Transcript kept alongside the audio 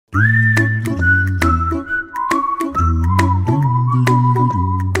Here's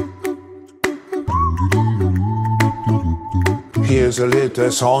a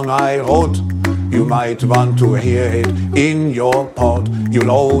little song I wrote. You might want to hear it in your pod.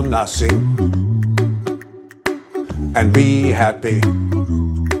 You'll owe nothing and be happy.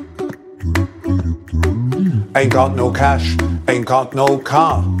 Ain't got no cash, ain't got no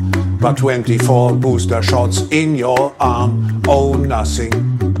car, but 24 booster shots in your arm. Owe nothing.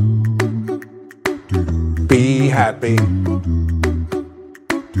 Be happy.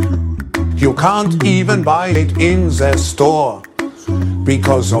 You can't even buy it in the store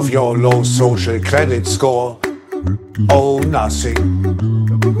because of your low social credit score. Owe nothing.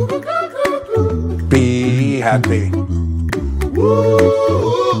 Be happy.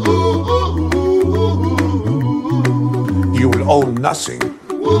 You'll owe nothing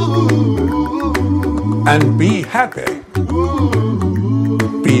and be happy.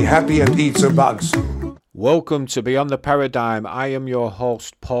 Be happy and eat the bugs. Welcome to Beyond the Paradigm. I am your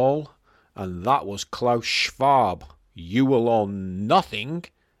host, Paul, and that was Klaus Schwab. You will own nothing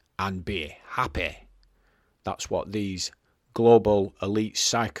and be happy. That's what these global elite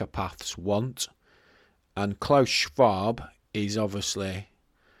psychopaths want. And Klaus Schwab is obviously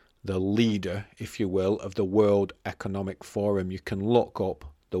the leader, if you will, of the World Economic Forum. You can look up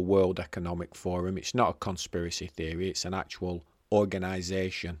the World Economic Forum. It's not a conspiracy theory, it's an actual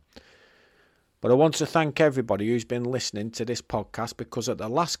organisation. But I want to thank everybody who's been listening to this podcast, because at the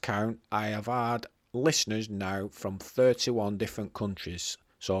last count I have had listeners now from 31 different countries.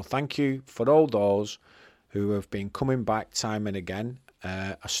 So thank you for all those who have been coming back time and again.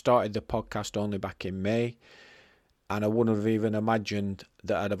 I started the podcast only back in May, and I wouldn't have even imagined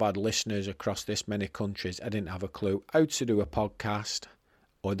that I'd have had listeners across this many countries. I didn't have a clue how to do a podcast,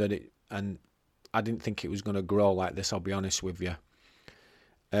 and I didn't think it was going to grow like this, I'll be honest with you.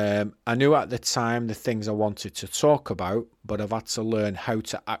 I knew at the time the things I wanted to talk about, but I've had to learn how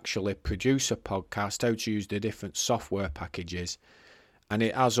to actually produce a podcast, how to use the different software packages. And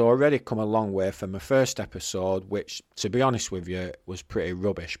it has already come a long way from my first episode, which, to be honest with you, was pretty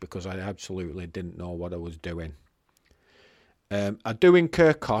rubbish because I absolutely didn't know what I was doing. I do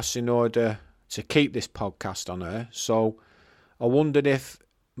incur costs in order to keep this podcast on air, so I wondered if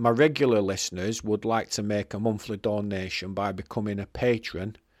my regular listeners would like to make a monthly donation by becoming a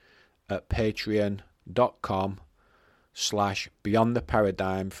patron at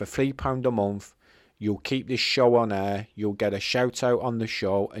patreon.com/beyondtheparadigm. For £3 a month, you'll keep this show on air, you'll get a shout out on the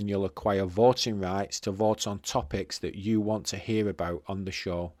show, and you'll acquire voting rights to vote on topics that you want to hear about on the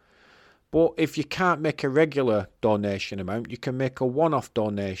show. But if you can't make a regular donation amount, you can make a one-off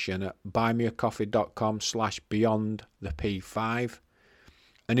donation at buymeacoffee.com/beyondthep5.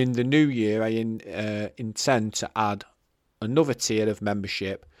 And in the new year, I intend to add another tier of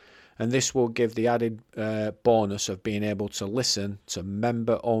membership, and this will give the added bonus of being able to listen to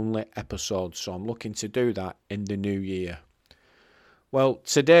member-only episodes. So I'm looking to do that in the new year. Well,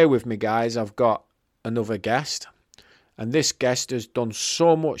 today with me, guys, I've got another guest, and this guest has done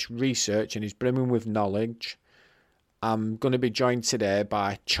so much research and is brimming with knowledge. I'm going to be joined today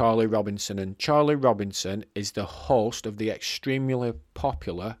by Charlie Robinson, and Charlie Robinson is the host of the extremely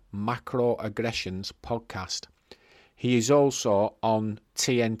popular Macroaggressions podcast. He is also on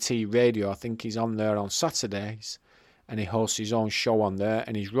TNT Radio. I think he's on there on Saturdays, and he hosts his own show on there,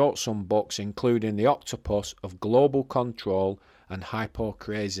 and he's wrote some books, including The Octopus of Global Control and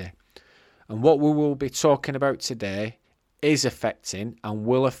Hypocrazy. And what we will be talking about today is affecting and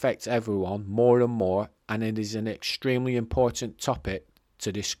will affect everyone more and more, and it is an extremely important topic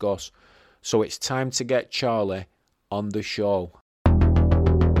to discuss. So it's time to get Charlie on the show.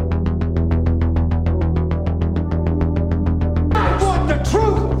 I want the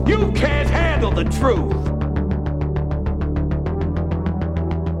truth! You can't handle the truth!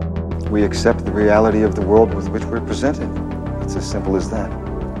 We accept the reality of the world with which we're presented. It's as simple as that.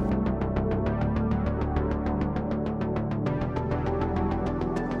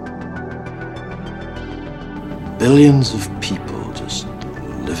 Billions of people just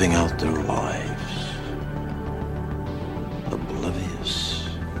living out their lives, oblivious.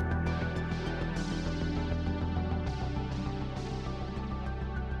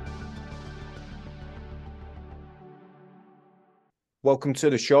 Welcome to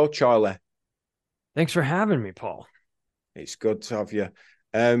the show, Charlie. Thanks for having me, Paul. It's good to have you.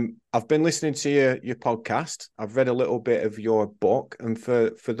 I've been listening to your podcast. I've read a little bit of your book, and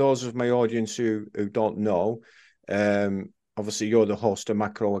for those of my audience who don't know, obviously you're the host of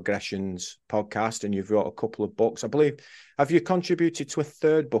Macroaggressions podcast, and you've wrote a couple of books, I believe. Have you contributed to a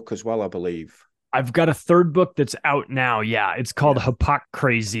third book as well, I believe? I've got a third book that's out now. Yeah, it's called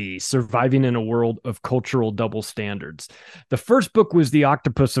Hypocrisy: Surviving in a World of Cultural Double Standards. The first book was The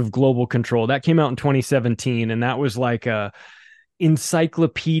Octopus of Global Control. That came out in 2017, and that was like a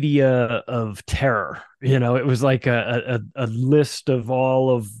encyclopedia of terror. You know, it was like a list of all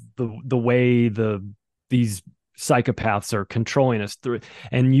of the way these psychopaths are controlling us through,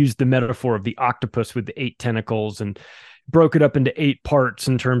 and used the metaphor of the octopus with the 8 tentacles and broke it up into 8 parts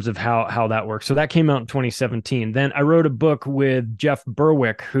in terms of how that works. So that came out in 2017. Then I wrote a book with Jeff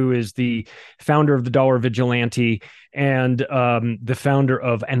Berwick, who is the founder of the Dollar Vigilante and the founder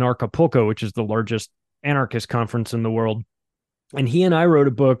of Anarchapulco, which is the largest anarchist conference in the world. And he and I wrote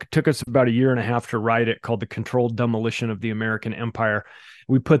a book, took us about a year and a half to write it, called The Controlled Demolition of the American Empire.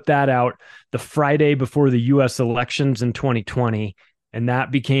 We put that out the Friday before the US elections in 2020. And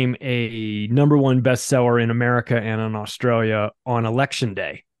that became a #1 bestseller in America and in Australia on election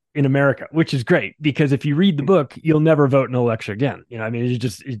day in America, which is great, because if you read the book, you'll never vote in an election again. You know, I mean,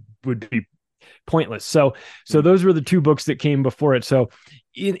 it would be pointless. So those were the 2 books that came before it. So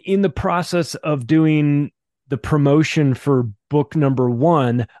in the process of doing the promotion for book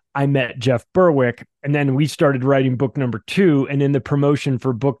 #1, I met Jeff Berwick, and then we started writing book #2. And in the promotion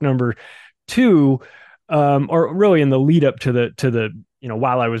for book #2, or really in the lead up to the, you know,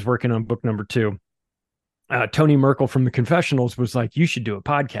 while I was working on book #2, Tony Merkel from the Confessionals was like, "You should do a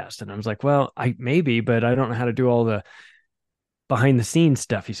podcast." And I was like, "Well, maybe, but I don't know how to do all the behind the scenes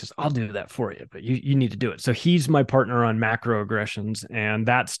stuff." He says, "I'll do that for you, but you need to do it." So he's my partner on Macroaggressions. And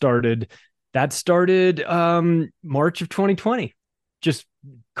that started March of 2020, just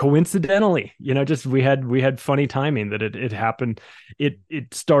coincidentally, you know, just we had funny timing that it happened. It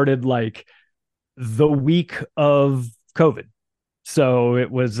started like the week of COVID. So it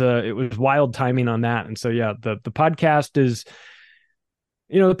was wild timing on that. And so, yeah, the podcast is,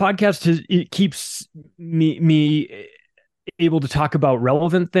 you know, it keeps me able to talk about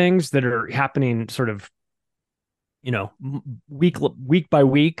relevant things that are happening sort of, you know, week by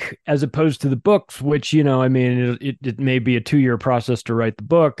week, as opposed to the books, which, you know, I mean, it may be a 2-year process to write the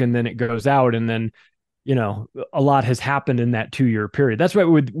book, and then it goes out, and then, you know, a lot has happened in that 2-year period. That's why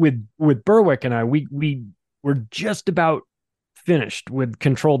with Berwick and I, we were just about finished with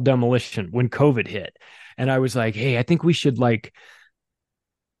Controlled Demolition when COVID hit. And I was like, hey, I think we should like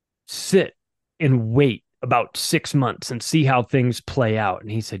sit and wait about 6 months and see how things play out.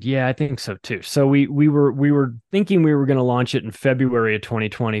 And he said, yeah, I think so too. So we were thinking we were going to launch it in February of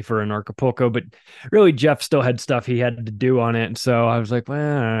 2020 for Anarchapulco, but really Jeff still had stuff he had to do on it. And so I was like,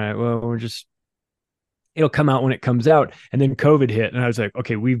 well, all right, well, it'll come out when it comes out. And then COVID hit, and I was like,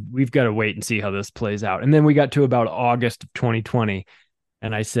 okay, we've got to wait and see how this plays out. And then we got to about August of 2020,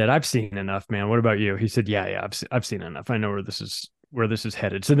 and I said, I've seen enough, man. What about you? He said, yeah, I've seen enough. I know where this is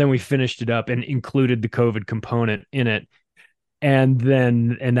headed. So then we finished it up and included the COVID component in it. And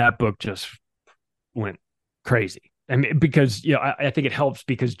that book just went crazy. I mean, because, you know, I think it helps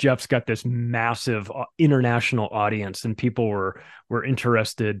because Jeff's got this massive international audience, and people were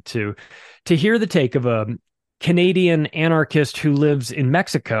interested to hear the take of a Canadian anarchist who lives in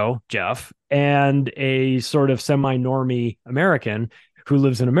Mexico, Jeff, and a sort of semi-normie American who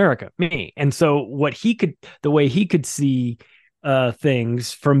lives in America, me. And so the way he could see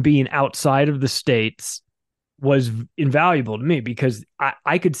things from being outside of the States was invaluable to me, because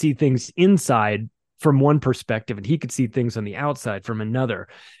I could see things inside from one perspective, and he could see things on the outside from another.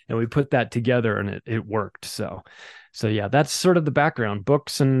 And we put that together, and it worked. So yeah, that's sort of the background: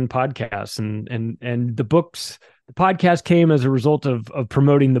 books and podcasts, and the podcast came as a result of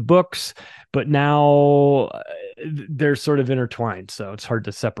promoting the books, but now they're sort of intertwined. So it's hard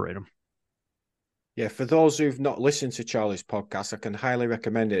to separate them. Yeah, for those who've not listened to Charlie's podcast, I can highly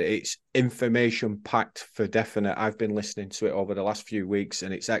recommend it. It's information packed for definite. I've been listening to it over the last few weeks,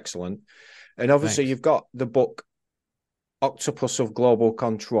 and it's excellent. And obviously, You've got the book Octopus of Global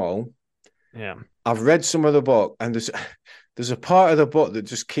Control. Yeah, I've read some of the book, and there's a part of the book that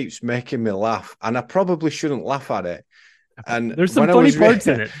just keeps making me laugh, and I probably shouldn't laugh at it. And there's some funny parts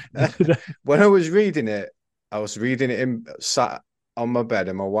in it. When I was reading it sat on my bed,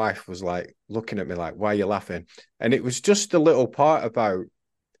 and my wife was like looking at me like, "Why are you laughing?" And it was just a little part about,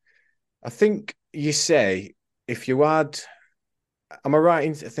 I think you say, if you had, am I right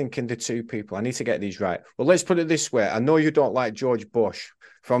in thinking the two people? I need to get these right. Well, let's put it this way. I know you don't like George Bush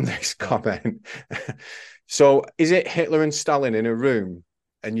from this comment. So is it Hitler and Stalin in a room,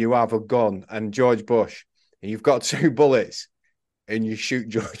 and you have a gun and George Bush, and you've got 2 bullets, and you shoot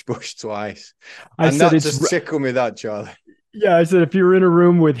George Bush twice? And that just tickled me, that, Charlie. Yeah, I said if you were in a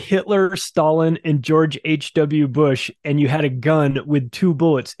room with Hitler, Stalin, and George H.W. Bush, and you had a gun with two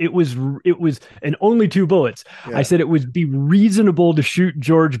bullets, and only two bullets. Yeah. I said it would be reasonable to shoot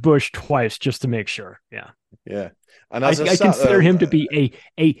George Bush twice just to make sure. Yeah, Yeah. And I as I consider him to be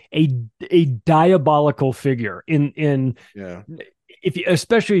a diabolical figure in yeah, if you,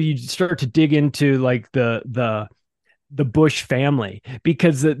 especially you start to dig into like the Bush family,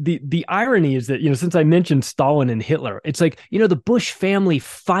 because the irony is that, since I mentioned Stalin and Hitler, it's like, the Bush family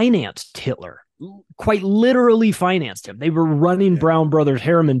financed Hitler, quite literally financed him. They were running Brown Brothers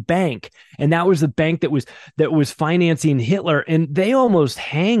Harriman Bank, and that was the bank that was financing Hitler, and they almost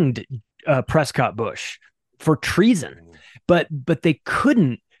hanged Prescott Bush for treason, but they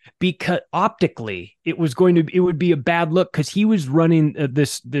couldn't, because optically it would be a bad look, because he was running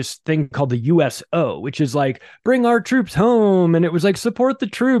this thing called the USO, which is like, bring our troops home, and it was like, support the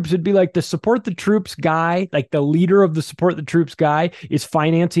troops. It'd be like the support the troops guy, like the leader of the support the troops guy, is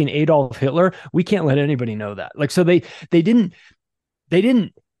financing Adolf Hitler. We can't let anybody know that. Like, so they didn't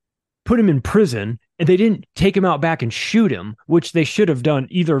put him in prison, and they didn't take him out back and shoot him, which they should have done,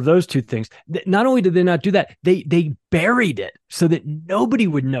 either of those two things. Not only did they not do that, they buried it so that nobody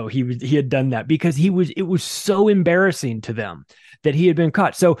would know he had done that, because it was so embarrassing to them that he had been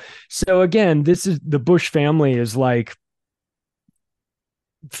caught. So again, this is the Bush family is like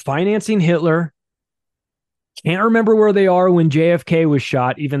financing Hitler. Can't remember where they are when JFK was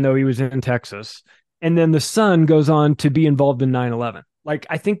shot, even though he was in Texas. And then the son goes on to be involved in 9/11. Like,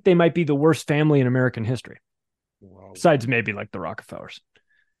 I think they might be the worst family in American history. Wow. Besides maybe like the Rockefellers.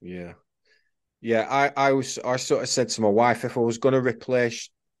 Yeah. Yeah. I sort of said to my wife, if I was going to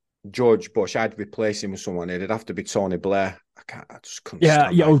replace George Bush, I'd replace him with someone. It'd have to be Tony Blair. I just couldn't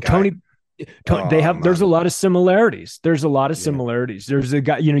stand that guy. Tony, there's a lot of similarities. There's a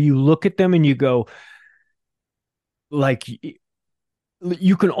guy, you look at them and you go, like,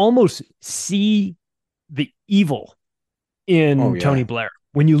 you can almost see the evil in Tony Blair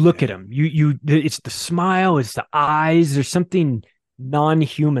when you look at him. It's the smile, it's the eyes. There's something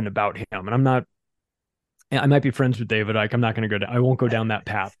non-human about him, and I might be friends with David Icke. I'm not going to I won't go down that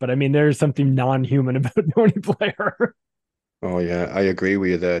path, but I mean, there's something non-human about Tony Blair. Oh yeah, I agree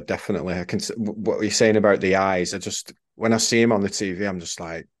with you there. Definitely. What you're saying about the eyes, when I see him on the TV, I'm just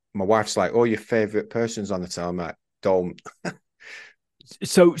like, my wife's like, oh, your favorite person's on the TV. I'm like, don't.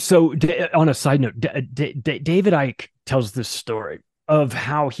 So on a side note, David Icke tells this story of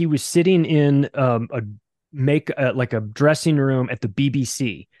how he was sitting in like a dressing room at the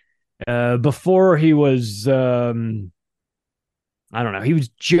BBC before he was I don't know, he was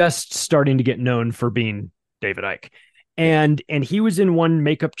just starting to get known for being David Icke, and he was in one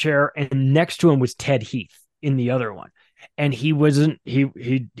makeup chair, and next to him was Ted Heath in the other one. And he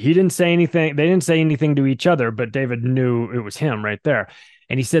didn't say anything. They didn't say anything to each other, but David knew it was him right there.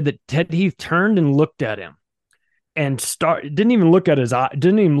 And he said that Ted Heath turned and looked at him, and didn't even look at his eye,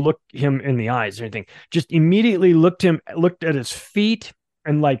 didn't even look him in the eyes or anything. Just immediately looked at his feet,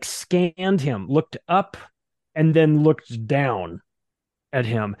 and like scanned him, looked up, and then looked down at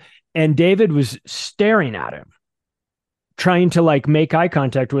him. And David was staring at him, trying to like make eye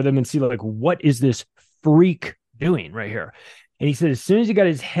contact with him and see like, what is this freak doing right here? And he said, as soon as he got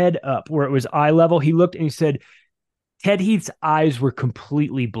his head up where it was eye level, he looked and he said, Ted Heath's eyes were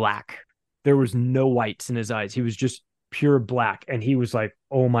completely black. There was no whites in his eyes. He was just pure black. And he was like,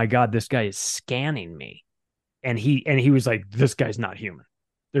 oh my God, this guy is scanning me. And he was like, this guy's not human.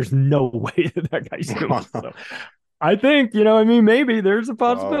 There's no way that guy's human. So I think, maybe there's a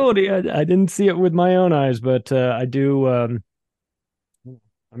possibility. I didn't see it with my own eyes, but I do. I'm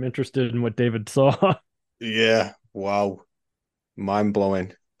interested in what David saw. Yeah. Wow. Mind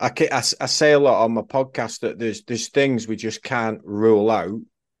blowing. I say a lot on my podcast that there's things we just can't rule out.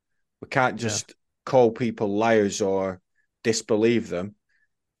 We can't just call people liars or disbelieve them.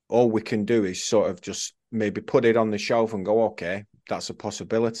 All we can do is sort of just maybe put it on the shelf and go, okay, that's a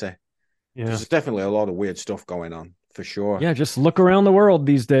possibility. Yeah. There's definitely a lot of weird stuff going on, for sure. Yeah, just look around the world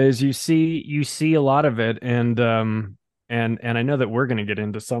these days. You see a lot of it, and I know that we're going to get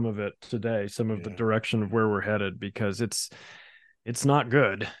into some of it today, some of the direction of where we're headed, because it's not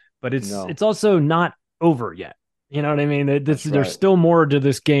good, but it's also not over yet. You know what I mean? There's still more to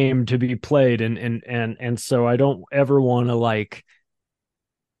this game to be played, and so I don't ever want to like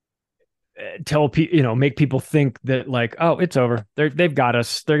tell people, make people think that like, oh, it's over. They've got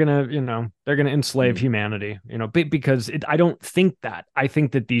us. They're gonna enslave humanity. Because I don't think that. I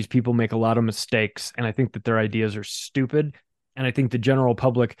think that these people make a lot of mistakes, and I think that their ideas are stupid, and I think the general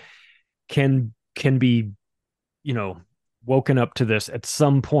public can be, woken up to this at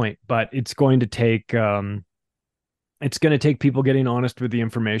some point, but it's going to take It's going to take people getting honest with the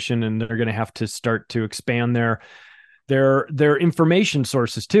information, and they're going to have to start to expand their information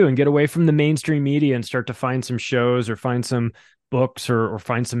sources too, and get away from the mainstream media and start to find some shows or find some books or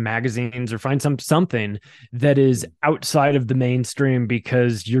find some magazines or find something that is outside of the mainstream,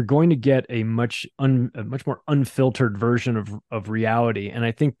 because you're going to get a much more unfiltered version of reality. And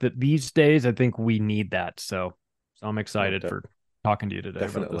I think that these days, I think we need that. So I'm excited for talking to you today.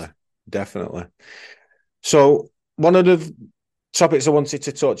 Definitely. So one of the topics I wanted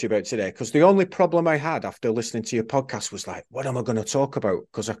to talk to you about today, because the only problem I had after listening to your podcast was like, what am I going to talk about?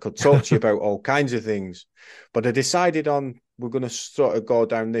 Because I could talk to you about all kinds of things, but I decided on we're going to sort of go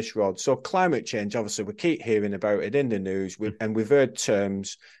down this road. So climate change, obviously, we keep hearing about it in the news, and we've heard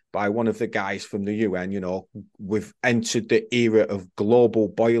terms by one of the guys from the UN, you know, we've entered the era of global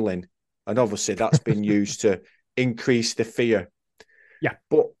boiling, and obviously that's been used to increase the fear. Yeah.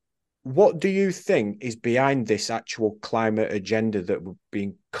 But what do you think is behind this actual climate agenda that we're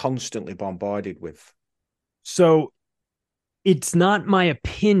being constantly bombarded with? So it's not my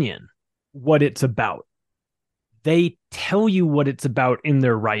opinion what it's about. They tell you what it's about in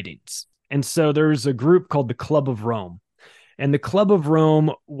their writings. And so there's a group called the Club of Rome. And the Club of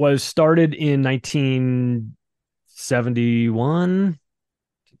Rome was started in 1971,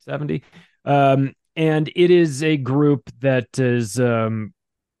 70. And it is a group that is a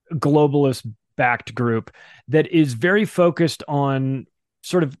globalist backed group that is very focused on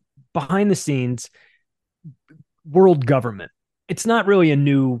sort of behind the scenes world government. It's not really a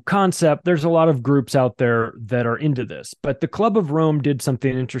new concept. There's a lot of groups out there that are into this, but the Club of Rome did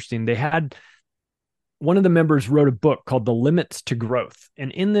something interesting. They had one of the members wrote a book called The Limits to Growth.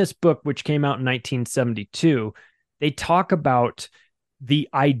 And in this book, which came out in 1972, they talk about the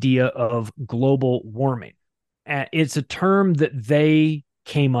idea of global warming. It's a term that they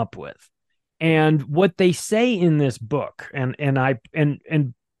came up with. And what they say in this book, and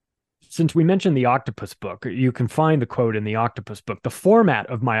since we mentioned the Octopus book, you can find the quote in the Octopus book. The format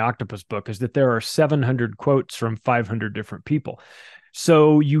of my Octopus book is that there are 700 quotes from 500 different people.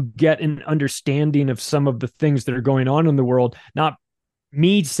 So you get an understanding of some of the things that are going on in the world, not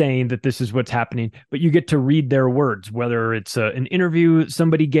me saying that this is what's happening, but you get to read their words, whether it's an interview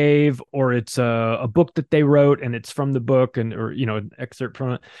somebody gave or it's a book that they wrote and it's from the book, and or you know, an excerpt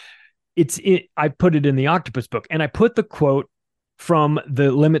from it. I put it in the Octopus book, and I put the quote from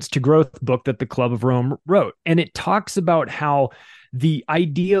the Limits to Growth book that the Club of Rome wrote. And it talks about how the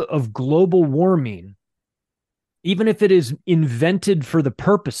idea of global warming, even if it is invented for the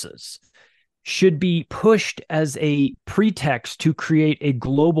purposes, should be pushed as a pretext to create a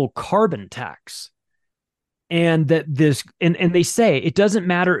global carbon tax. And that this, and they say it doesn't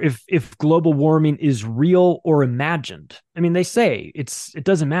matter if global warming is real or imagined. I mean, they say it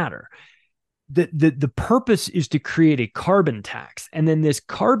doesn't matter. The purpose is to create a carbon tax, and then this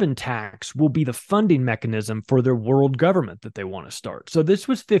carbon tax will be the funding mechanism for their world government that they want to start. So this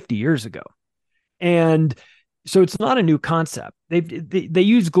was 50 years ago, and so it's not a new concept. They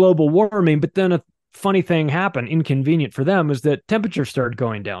use global warming, but then a funny thing happened, inconvenient for them, is that temperatures started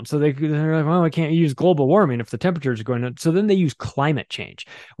going down. So they're like, well, I can't use global warming if the temperatures are going down. So then they use climate change,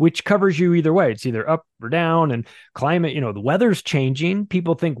 which covers you either way. It's either up or down. And climate, you know, the weather's changing.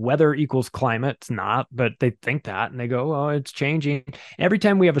 People think weather equals climate. It's not, but they think that, and they go, oh, it's changing. Every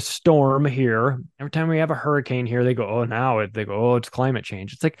time we have a storm here, every time we have a hurricane here, they go, oh, it's climate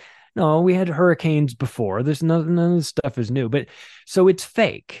change. It's like, no, we had hurricanes before. None of this stuff is new. But so it's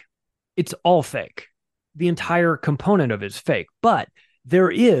fake. It's all fake. The entire component of it is fake. But there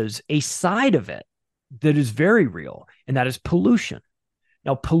is a side of it that is very real, and that is pollution.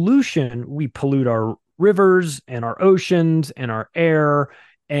 Now, pollution, we pollute our rivers and our oceans and our air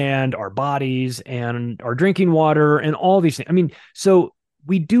and our bodies and our drinking water and all these things. I mean, so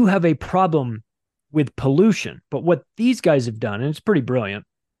we do have a problem with pollution. But what these guys have done, and it's pretty brilliant,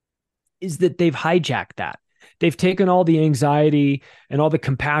 is that they've hijacked that. They've taken all the anxiety and all the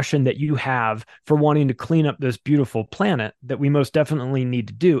compassion that you have for wanting to clean up this beautiful planet that we most definitely need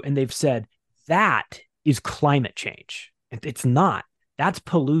to do. And they've said that is climate change. It's not. That's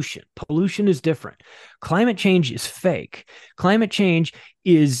pollution. Pollution is different. Climate change is fake. Climate change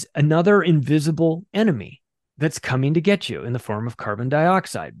is another invisible enemy that's coming to get you in the form of carbon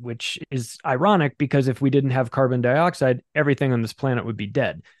dioxide, which is ironic because if we didn't have carbon dioxide, everything on this planet would be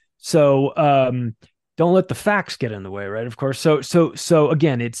dead. So don't let the facts get in the way, right? Of course. So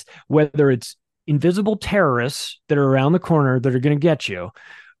again, it's whether it's invisible terrorists that are around the corner that are going to get you,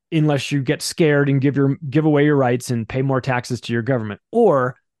 unless you get scared and give away your rights and pay more taxes to your government,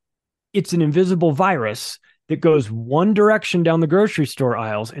 or it's an invisible virus that goes one direction down the grocery store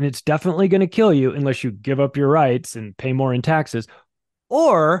aisles, and it's definitely going to kill you unless you give up your rights and pay more in taxes.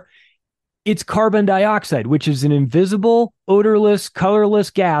 Or it's carbon dioxide, which is an invisible, odorless, colorless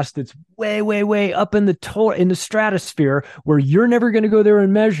gas that's way, way, way up in the stratosphere, where you're never going to go there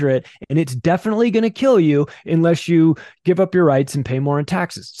and measure it, and it's definitely going to kill you unless you give up your rights and pay more in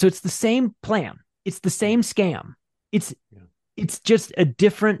taxes. So it's the same plan. It's the same scam. It's just a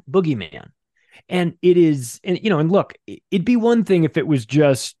different boogeyman. And it is, and look, it'd be one thing if it was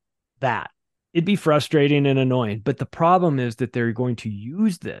just that. It'd be frustrating and annoying. But the problem is that they're going to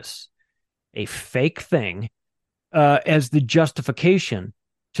use this, a fake thing, as the justification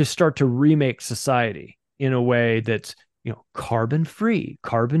to start to remake society in a way that's, carbon free,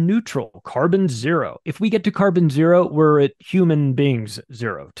 carbon neutral, carbon zero. If we get to carbon zero, we're at human beings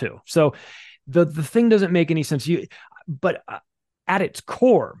zero too. So the thing doesn't make any sense. But at its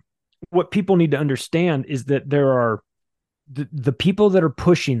core, what people need to understand is that there are the people that are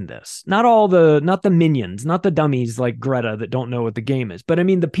pushing this, not the minions, not the dummies like Greta that don't know what the game is, but I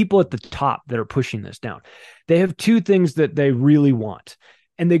mean the people at the top that are pushing this down. They have two things that they really want,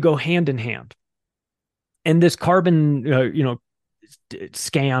 and they go hand in hand. And this carbon,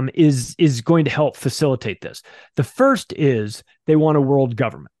 scam is going to help facilitate this. The first is they want a world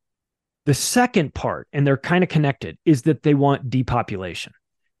government. The second part, and they're kind of connected, is that they want depopulation.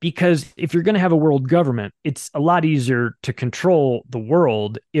 Because if you're going to have a world government, it's a lot easier to control the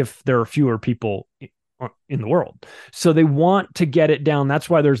world if there are fewer people in the world. So they want to get it down. That's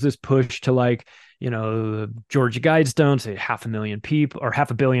why there's this push to, like, Georgia Guidestones, say 500,000 people or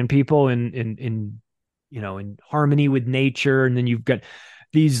 500 million people in harmony with nature. And then you've got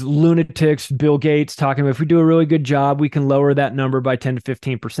these lunatics, Bill Gates, talking about if we do a really good job, we can lower that number by 10 to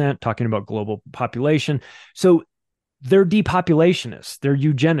 15%, talking about global population. So they're depopulationists, they're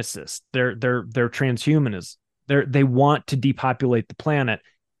eugenicists, they're transhumanists. They want to depopulate the planet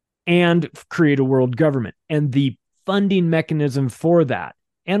and create a world government. And the funding mechanism for that,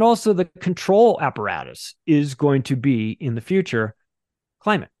 and also the control apparatus, is going to be in the future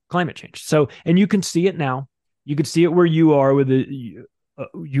climate change. So, and you can see it now. You can see it where you are with the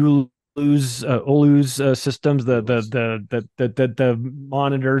Olu's systems, the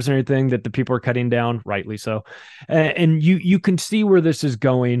monitors and everything that the people are cutting down, rightly so. And you can see where this is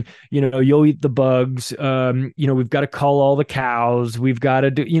going. You'll eat the bugs. We've got to cull all the cows. We've got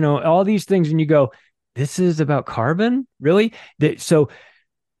to do, all these things. And you go, this is about carbon, really? So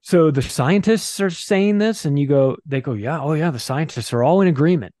the scientists are saying this, and they go, yeah, oh yeah, the scientists are all in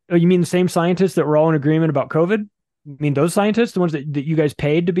agreement. Oh, you mean the same scientists that were all in agreement about COVID? I mean, those scientists, the ones that you guys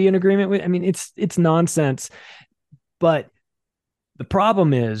paid to be in agreement with? I mean, it's nonsense. But the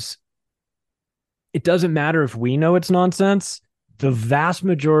problem is, it doesn't matter if we know it's nonsense. The vast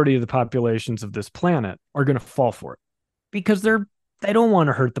majority of the populations of this planet are going to fall for it, because they don't want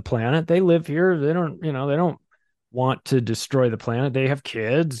to hurt the planet. They live here. They don't want to destroy the planet. They have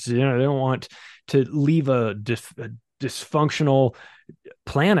kids. They don't want to leave a dysfunctional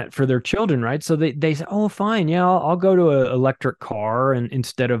planet for their children, right? So they say, oh, fine, yeah, I'll go to an electric car and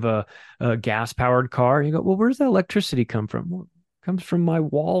instead of a gas powered car. You go, well, where's the electricity come from? Well, it comes from my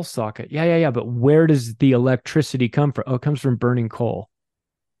wall socket. Yeah. But where does the electricity come from? Oh, it comes from burning coal.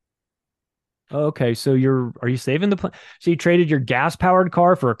 Okay, so are you saving the planet? So you traded your gas powered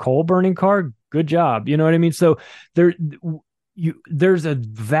car for a coal burning car? Good job. You know what I mean? So there's a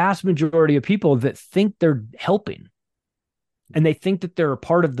vast majority of people that think they're helping, and they think that they're a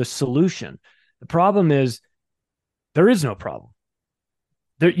part of the solution. The problem is, there is no problem.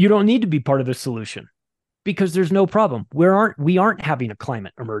 You don't need to be part of the solution, because there's no problem. We aren't having a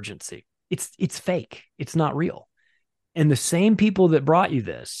climate emergency. It's fake. It's not real. And the same people that brought you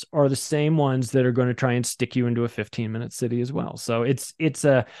this are the same ones that are going to try and stick you into a 15-minute city as well. So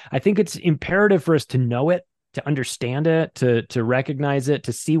I think it's imperative for us to know it, to understand it, to recognize it,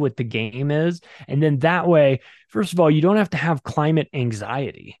 to see what the game is. And then that way, first of all, you don't have to have climate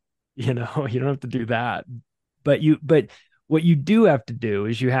anxiety. You don't have to do that. But what you do have to do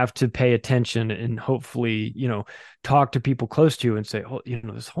is you have to pay attention and hopefully, talk to people close to you and say, oh,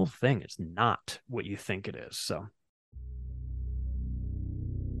 this whole thing is not what you think it is. So.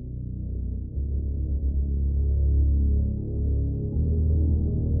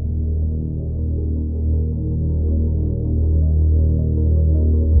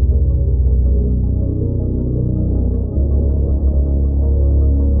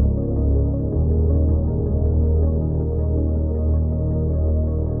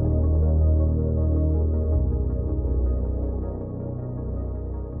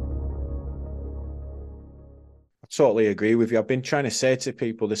 totally agree with you. I've been trying to say to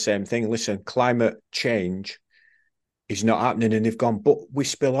people the same thing. Listen, climate change is not happening, and they've gone, but we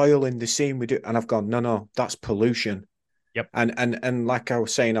spill oil in the sea, we do, and I've gone, no, that's pollution. Yep. And like I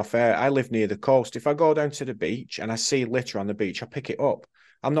was saying off air, I live near the coast. If I go down to the beach and I see litter on the beach, I pick it up.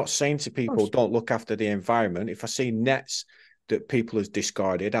 I'm not saying to people, don't look after the environment. If I see nets that people have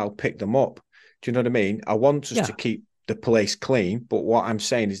discarded, I'll pick them up. Do you know what I mean? I want us to keep the place clean, but what I'm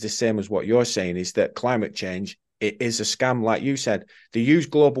saying is the same as what you're saying, is that climate change, it is a scam. Like you said, they use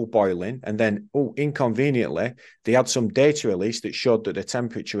global boiling, and then, inconveniently, they had some data released that showed that the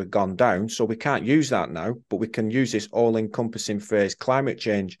temperature had gone down. So we can't use that now, but we can use this all-encompassing phrase, climate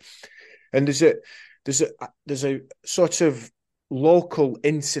change. And there's a sort of local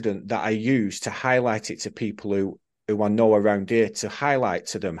incident that I use to highlight it to people who I know around here, to highlight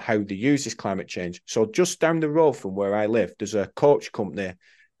to them how they use this climate change. So just down the road from where I live, there's a coach company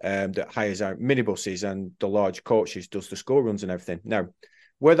that hires out minibuses and the large coaches, does the school runs and everything. Now,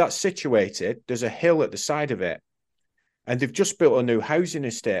 where that's situated, there's a hill at the side of it, and they've just built a new housing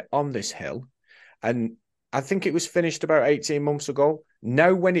estate on this hill. And I think it was finished about 18 months ago.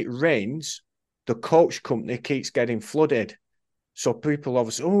 Now, when it rains, the coach company keeps getting flooded. So people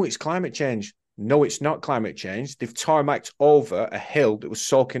obviously, it's climate change. No, it's not climate change. They've tarmacked over a hill that was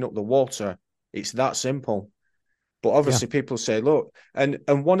soaking up the water. It's that simple. But obviously people say, look, and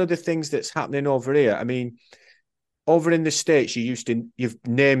one of the things that's happening over here, I mean, over in the States, you've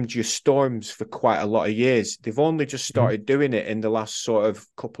named your storms for quite a lot of years. They've only just started doing it in the last sort of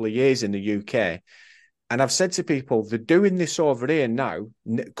couple of years in the UK. And I've said to people, they're doing this over here now,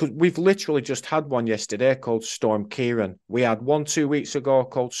 because we've literally just had one yesterday called Storm Kieran. We had one 2 weeks ago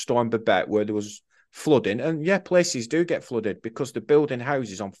called Storm Babette, where there was flooding. And places do get flooded because they're building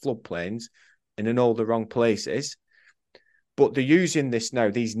houses on floodplains and in all the wrong places. But they're using this now,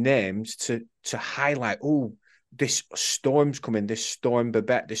 these names, to highlight, this storm's coming, this Storm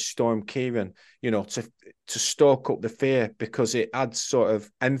Babette, this Storm Kieran, to stoke up the fear, because it adds sort of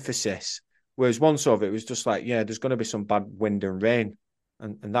emphasis. Whereas once of it was just like, there's going to be some bad wind and rain,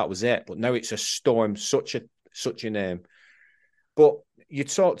 and that was it. But now it's a storm, such a name. But you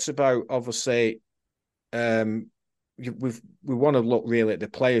talked about, obviously, we want to look really at the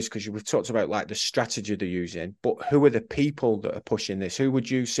players, because we've talked about like the strategy they're using. But who are the people that are pushing this? Who would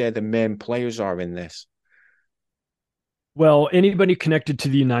you say the main players are in this? Well, anybody connected to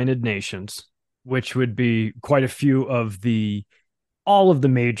the United Nations, which would be quite a few of all of the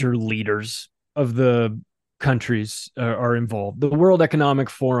major leaders of the countries are involved. The World Economic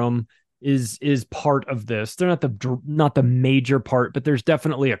Forum is part of this. They're not the major part, but there's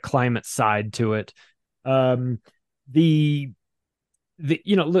definitely a climate side to it. The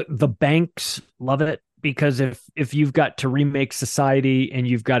banks love it, because if you've got to remake society and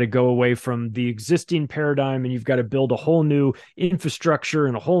you've got to go away from the existing paradigm and you've got to build a whole new infrastructure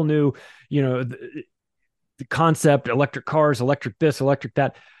and a whole new, the concept, electric cars, electric this, electric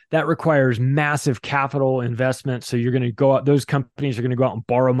that requires massive capital investment. So you're going to go out, those companies are going to go out and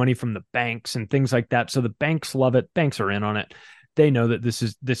borrow money from the banks and things like that. So the banks love it. Banks are in on it. They know that this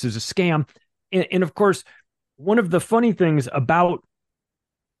is a scam. And of course, one of the funny things about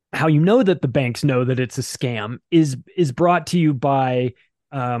how that the banks know that it's a scam is brought to you by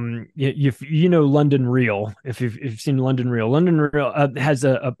if London Real. If you've seen London Real has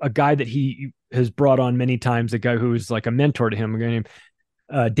a guy that he has brought on many times, a guy who is like a mentor to him, a guy named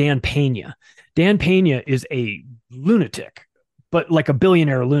Dan Pena. Dan Pena is a lunatic, but like a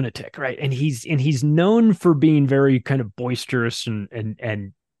billionaire lunatic, right? And he's known for being very kind of boisterous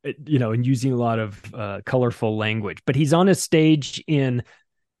and using a lot of colorful language. But he's on a stage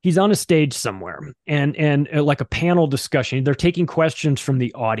somewhere and like a panel discussion. They're taking questions from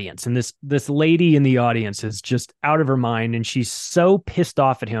the audience, and this lady in the audience is just out of her mind, and she's so pissed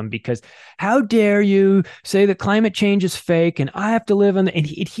off at him because how dare you say that climate change is fake and I have to live in and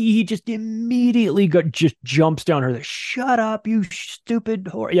he just immediately just jumps down her. Shut up, you stupid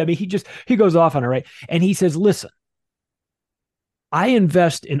whore. Yeah, I mean, he goes off on her, right? And he says, listen, I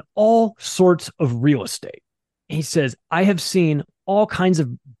invest in all sorts of real estate. He says, I have seen all kinds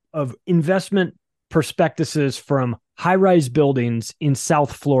of investment prospectuses from high-rise buildings in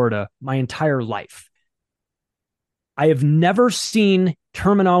South Florida my entire life. I have never seen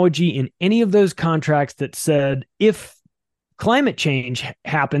terminology in any of those contracts that said, if climate change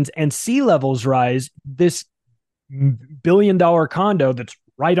happens and sea levels rise, this billion-dollar condo that's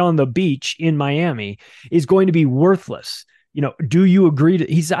right on the beach in Miami is going to be worthless. Do you agree to?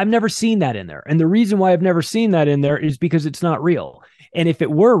 He said, I've never seen that in there. And the reason why I've never seen that in there is because it's not real. And if it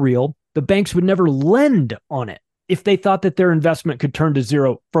were real, the banks would never lend on it. if they thought that their investment could turn to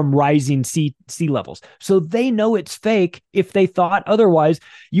zero from rising sea levels. So they know it's fake. If they thought otherwise,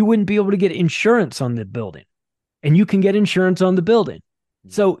 you wouldn't be able to get insurance on the building, and you can get insurance on the building.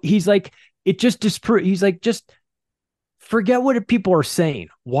 So he's like, it just disproves. He's like, just forget what people are saying.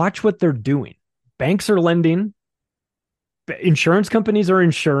 Watch what they're doing. Banks are lending. Insurance companies are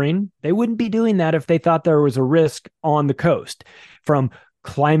insuring. They wouldn't be doing that if they thought there was a risk on the coast from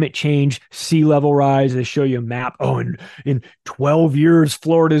climate change, sea level rise. They show you a map. Oh, in 12 years,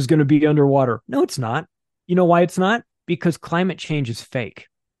 Florida is going to be underwater. No, it's not. You know why it's not? Because climate change is fake.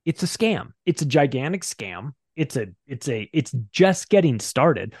 It's a scam. It's a gigantic scam. It's just getting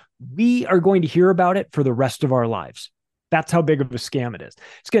started. We are going to hear about it for the rest of our lives. That's how big of a scam it is.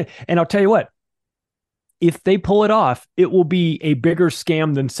 It's good. And I'll tell you what, if they pull it off, it will be a bigger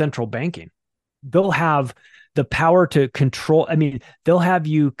scam than central banking. They'll have the power to control. I mean, they'll have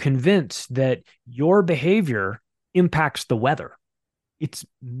you convinced that your behavior impacts the weather. It's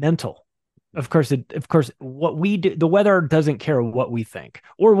mental. Of course, what we do, the weather doesn't care what we think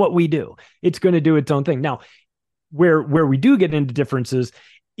or what we do. It's going to do its own thing. Now, where we do get into differences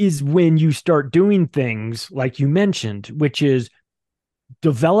is when you start doing things like you mentioned, which is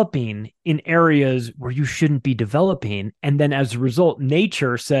developing in areas where you shouldn't be developing. And then as a result,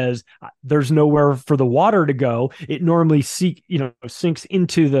 nature says there's nowhere for the water to go. It normally sinks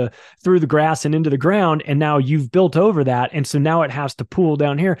through the grass and into the ground. And now you've built over that. And so now it has to pool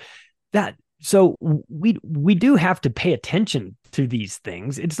down here. So we do have to pay attention to these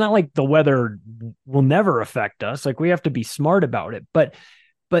things. It's not like the weather will never affect us. Like, we have to be smart about it, but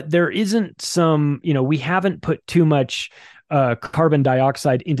there isn't we haven't put too much carbon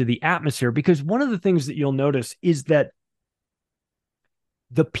dioxide into the atmosphere, because one of the things that you'll notice is that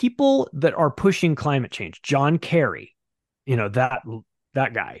the people that are pushing climate change, John Kerry, that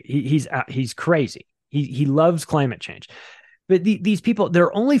guy, he's crazy. He loves climate change. But these people,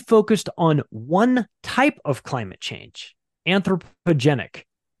 they're only focused on one type of climate change, anthropogenic,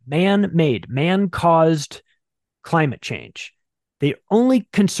 man-made, man-caused climate change. They're only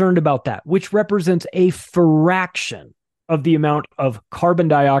concerned about that, which represents a fraction of the amount of carbon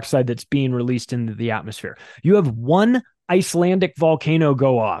dioxide that's being released into the atmosphere. You have one Icelandic volcano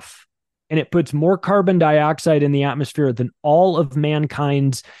go off, and it puts more carbon dioxide in the atmosphere than all of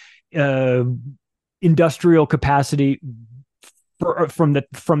mankind's industrial capacity from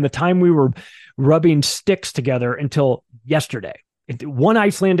the time we were rubbing sticks together until yesterday. One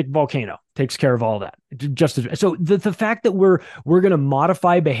Icelandic volcano takes care of all that. So the fact that we're going to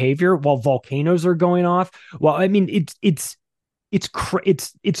modify behavior while volcanoes are going off, well, I mean, it's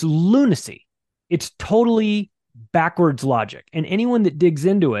lunacy. It's totally backwards logic. And anyone that digs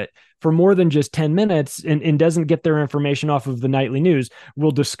into it for more than just 10 minutes and doesn't get their information off of the nightly news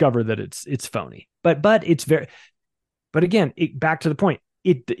will discover that it's phony. But again, back to the point,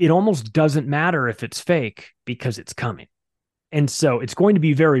 it almost doesn't matter if it's fake, because it's coming. And so it's going to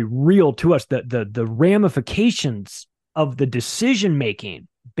be very real to us. The ramifications of the decision-making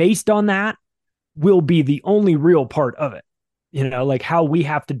based on that will be the only real part of it. Like how we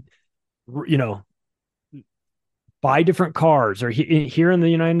have to, buy different cars, or here in the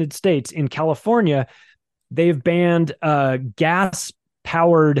United States, in California, they've banned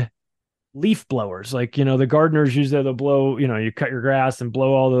gas-powered leaf blowers. Like, the gardeners use that to blow, you cut your grass and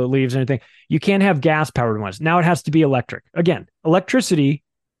blow all the leaves and everything. You can't have gas powered ones. Now it has to be electric. Again, electricity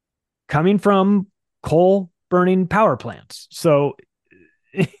coming from coal burning power plants. So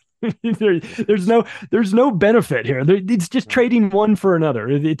there's no benefit here. It's just trading one for another.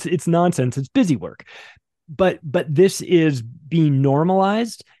 It's nonsense. It's busy work. But this is being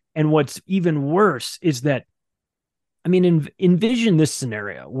normalized. And what's even worse is that, I mean, envision this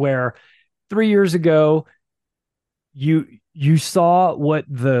scenario where 3 years ago, you saw what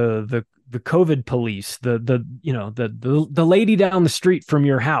the COVID police, the lady down the street from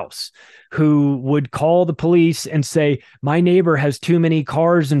your house who would call the police and say, my neighbor has too many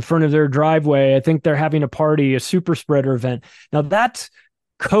cars in front of their driveway. I think they're having a party, a super spreader event. Now that's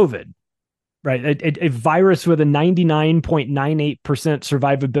COVID, right? A virus with a 99.98%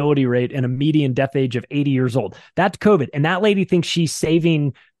 survivability rate and a median death age of 80 years old. That's COVID. And that lady thinks she's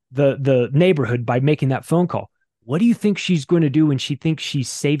saving the neighborhood by making that phone call. What do you think she's going to do when she thinks she's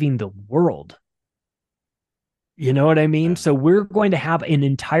saving the world? You know what I mean? So we're going to have an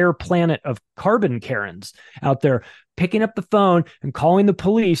entire planet of carbon Karens out there picking up the phone and calling the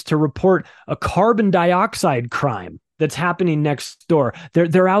police to report a carbon dioxide crime that's happening next door.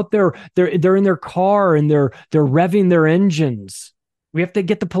 They're out there, they're in their car and they're revving their engines. We have to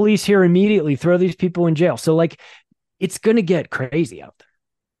get the police here immediately, throw these people in jail. So like, it's going to get crazy out there.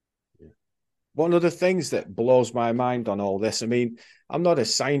 one of the things that blows my mind on all this, I mean, I'm not a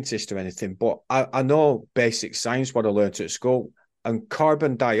scientist or anything, but I know basic science, what I learned at school, and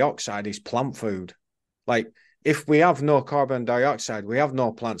carbon dioxide is plant food. Like, if we have no carbon dioxide, we have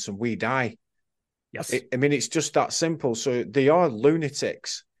no plants and we die. Yes. I mean, it's just that simple. So they are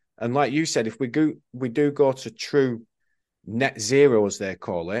lunatics. And like you said, if we do go to true net zero, as they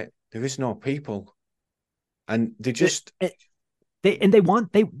call it, there is no people. And they just...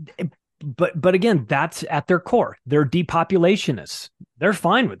 But again, that's at their core. They're depopulationists. They're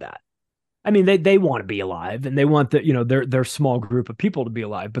fine with that. I mean, they want to be alive, and they want their small group of people to be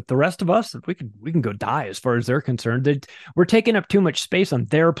alive. But the rest of us, we can go die as far as they're concerned. We're taking up too much space on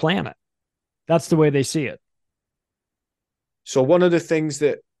their planet. That's the way they see it. So one of the things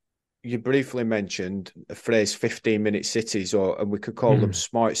that you briefly mentioned, a phrase 15-minute cities, and we could call them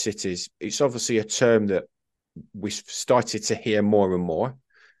smart cities. It's obviously a term that we've started to hear more and more.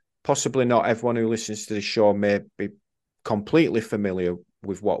 Possibly not everyone who listens to the show may be completely familiar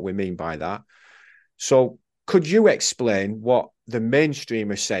with what we mean by that. So could you explain what the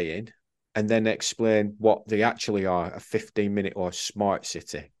mainstream are saying and then explain what they actually are, a 15-minute or smart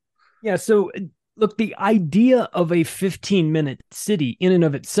city? Yeah, so look, the idea of a 15-minute city in and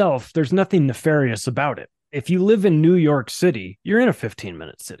of itself, there's nothing nefarious about it. If you live in New York City, you're in a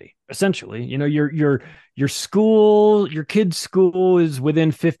 15-minute city, essentially. You know, your school, your kid's school is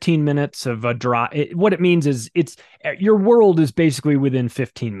within 15 minutes of a drive. What it means is your world is basically within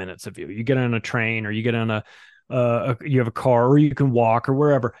 15 minutes of you. You get on a train, or you get on you have a car, or you can walk, or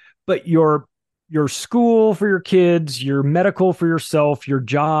wherever. But your school for your kids, your medical for yourself, your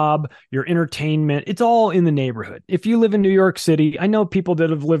job, your entertainment, it's all in the neighborhood. If you live in New York City, I know people that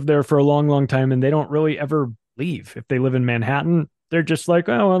have lived there for a long, long time, and they don't really ever leave. If they live in Manhattan, they're just like,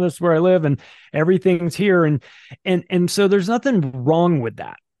 oh, well, that's where I live, and everything's here. And so there's nothing wrong with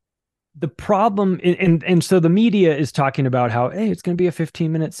that. The problem, and so the media is talking about how, hey, it's going to be a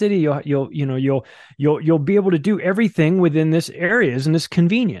 15-minute city. You'll be able to do everything within this area. Isn't this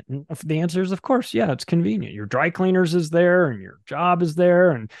convenient? And the answer is, of course, yeah, it's convenient. Your dry cleaners is there, and your job is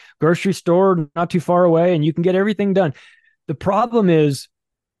there, and grocery store not too far away, and you can get everything done. The problem is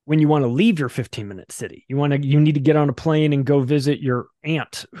when you want to leave your 15-minute city, you need to get on a plane and go visit your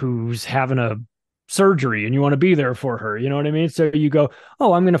aunt who's having a surgery, and you want to be there for her. You know what I mean? So you go,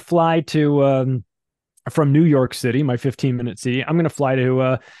 oh, I'm going to fly to from New York City, my 15-minute city. I'm going to fly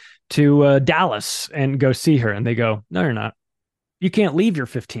to Dallas and go see her. And they go, no, you're not. You can't leave your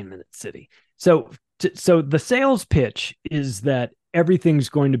 15-minute city. So the sales pitch is that everything's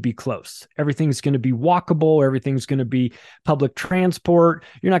going to be close. Everything's going to be walkable. Everything's going to be public transport.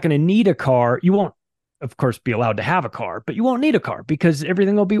 You're not going to need a car. You won't, of course, be allowed to have a car, but you won't need a car because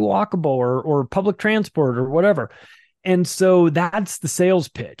everything will be walkable or public transport or whatever. And so that's the sales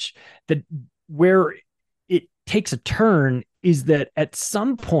pitch. That where it takes a turn is that at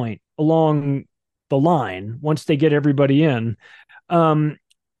some point along the line, once they get everybody in, then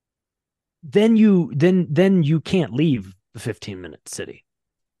you can't leave the 15-minute city.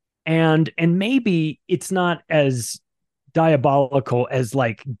 And maybe it's not as diabolical as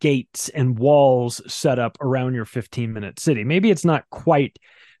like gates and walls set up around your 15-minute city. Maybe it's not quite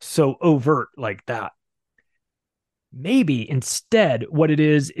so overt like that. Maybe instead what it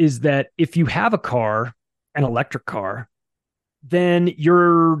is that if you have a car, an electric car, then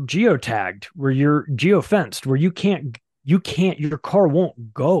you're geotagged, where you're geofenced, where you can't, your car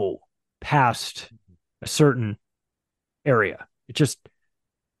won't go past a certain area. It just,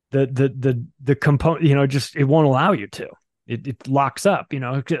 the component, just, it won't allow you to. It locks up,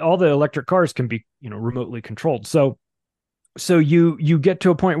 all the electric cars can be, remotely controlled. So you get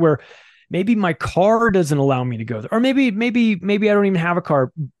to a point where maybe my car doesn't allow me to go there, or maybe I don't even have a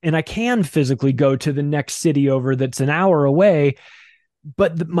car and I can physically go to the next city over that's an hour away,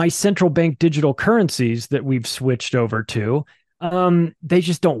 but my central bank digital currencies that we've switched over to, they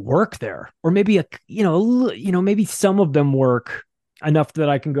just don't work there. Or maybe maybe some of them work enough that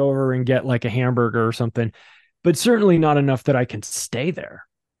I can go over and get like a hamburger or something, but certainly not enough that I can stay there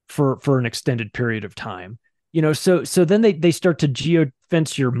for an extended period of time. So then they start to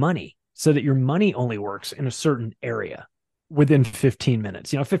geofence your money so that your money only works in a certain area within 15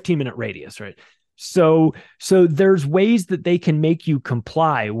 minutes, 15-minute radius, right? So there's ways that they can make you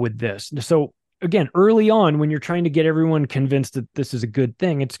comply with this. So again, early on, when you're trying to get everyone convinced that this is a good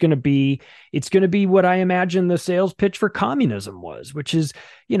thing, it's going to be what I imagine the sales pitch for communism was, which is,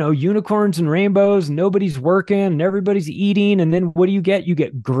 unicorns and rainbows, nobody's working and everybody's eating. And then what do you get? You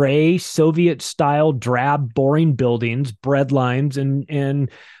get gray, Soviet style, drab, boring buildings, bread lines, and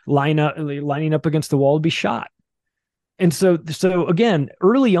lining up against the wall to be shot. And so again,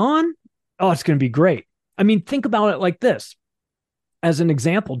 early on, Oh, it's going to be great. I mean, think about it like this. As an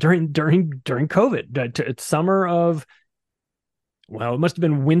example, during COVID, it's summer of, well, it must have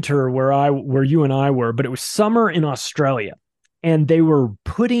been winter where you and I were, but it was summer in Australia, and they were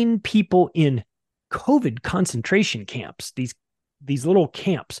putting people in COVID concentration camps, these little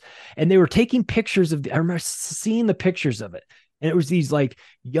camps, and they were taking pictures I remember seeing the pictures of it, and it was these like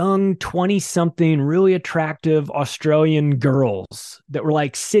young 20-something, really attractive Australian girls that were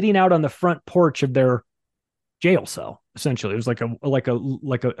like sitting out on the front porch of their jail cell. Essentially, it was like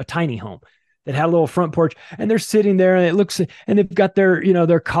a tiny home that had a little front porch, and they're sitting there, and it looks, and they've got their,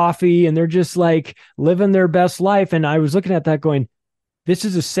 their coffee, and they're just like living their best life. And I was looking at that going, this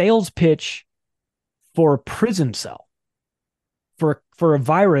is a sales pitch for a prison cell for a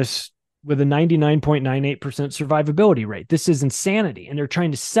virus with a 99.98% survivability rate. This is insanity. And they're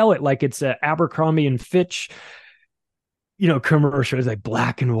trying to sell it like it's a Abercrombie and Fitch, commercial. It's like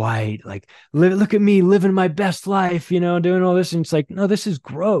black and white, like look at me living my best life, doing all this. And it's like, no, this is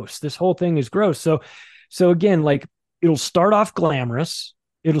gross. This whole thing is gross. So again, like it'll start off glamorous,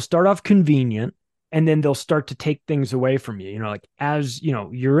 it'll start off convenient, and then they'll start to take things away from you. Like as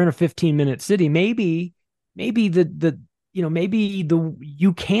you're in a 15-minute city, maybe you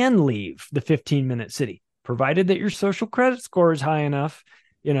can leave the 15-minute city, provided that your social credit score is high enough.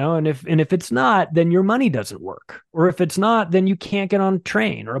 And if it's not, then your money doesn't work. Or if it's not, then you can't get on a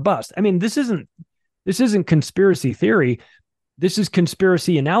train or a bus. I mean, this isn't conspiracy theory. This is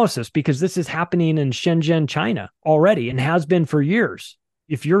conspiracy analysis, because this is happening in Shenzhen, China already, and has been for years.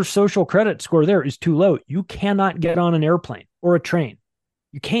 If your social credit score there is too low, you cannot get on an airplane or a train.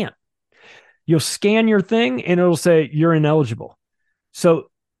 You can't. You'll scan your thing and it'll say you're ineligible. So,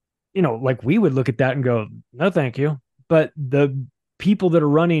 like we would look at that and go, no, thank you. But the people that are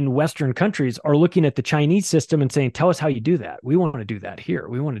running Western countries are looking at the Chinese system and saying, tell us how you do that. We want to do that here.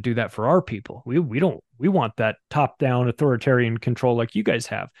 We want to do that for our people. We want that top-down authoritarian control like you guys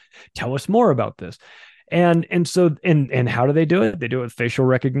have. Tell us more about this. And so how do they do it? They do it with facial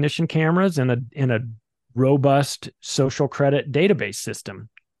recognition cameras and a robust social credit database system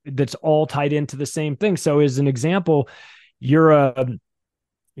that's all tied into the same thing. So as an example, you're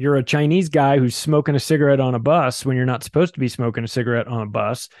a Chinese guy who's smoking a cigarette on a bus when you're not supposed to be smoking a cigarette on a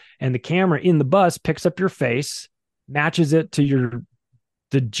bus, and the camera in the bus picks up your face, matches it to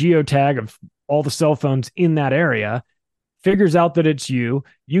the geotag of all the cell phones in that area, figures out that it's you.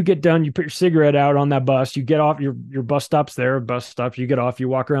 You get done, you put your cigarette out on that bus, you get off, your bus stop's there, you get off, you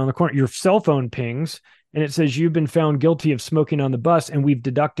walk around the corner, your cell phone pings, and it says you've been found guilty of smoking on the bus, and we've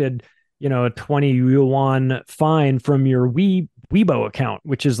deducted, a 20 yuan fine from your Weibo account,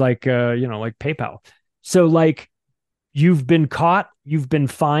 which is like, like PayPal. So like you've been caught, you've been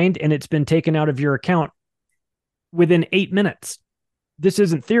fined, and it's been taken out of your account within 8 minutes. This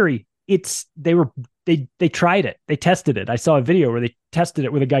isn't theory. They tried it. They tested it. I saw a video where they tested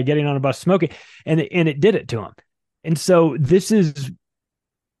it with a guy getting on a bus smoking, and it did it to him. And so this is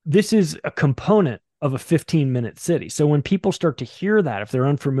a component of a 15-minute city. So when people start to hear that, if they're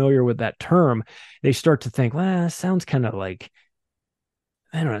unfamiliar with that term, they start to think, well, that sounds kind of like,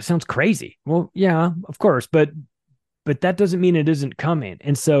 I don't know, it sounds crazy. Well, yeah, of course, but that doesn't mean it isn't coming.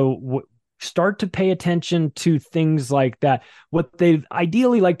 And so start to pay attention to things like that. What they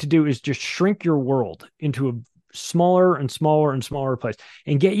ideally like to do is just shrink your world into a smaller and smaller and smaller place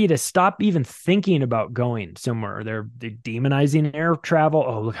and get you to stop even thinking about going somewhere. They're demonizing air travel.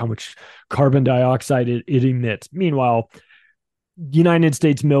 Oh, look how much carbon dioxide it emits. Meanwhile, United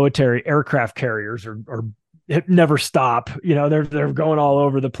States military aircraft carriers are never stop. They're going all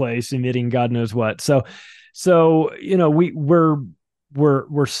over the place, emitting God knows what. So we're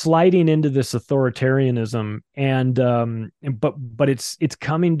sliding into this authoritarianism, but it's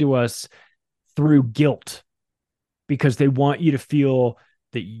coming to us through guilt, because they want you to feel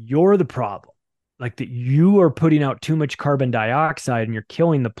that you're the problem, like that you are putting out too much carbon dioxide and you're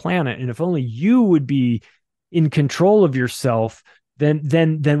killing the planet. And if only you would be in control of yourself,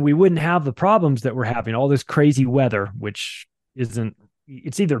 then we wouldn't have the problems that we're having, all this crazy weather, which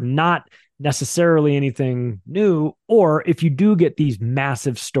it's either not necessarily anything new, or if you do get these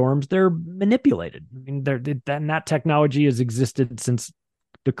massive storms, they're manipulated. I mean, that technology has existed since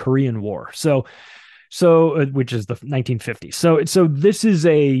the Korean War. So which is the 1950s. So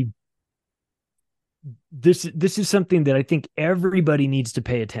this is something that I think everybody needs to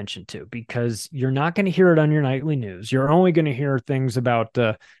pay attention to, because you're not going to hear it on your nightly news. You're only going to hear things about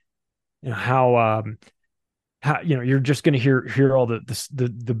how you're just going to hear all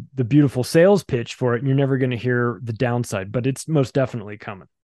the beautiful sales pitch for it, and you're never going to hear the downside. But it's most definitely coming.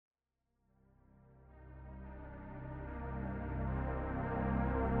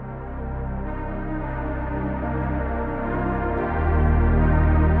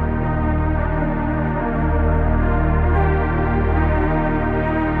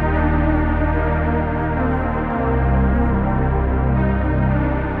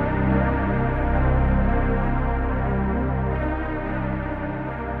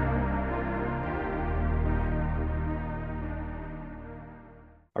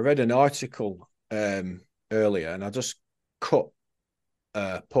 read an article earlier, and I just cut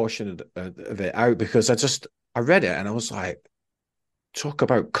a portion of it out because I read it and I was like, talk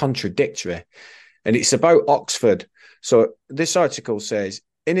about contradictory. And it's about Oxford. So this article says,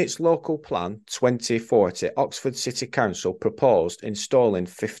 in its local plan 2040, Oxford City Council proposed installing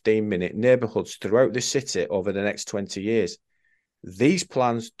 15-minute neighbourhoods throughout the city over the next 20 years. These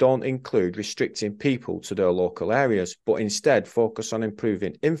plans don't include restricting people to their local areas, but instead focus on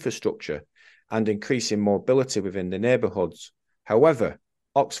improving infrastructure and increasing mobility within the neighbourhoods. However,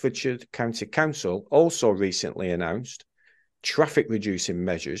 Oxfordshire County Council also recently announced traffic reducing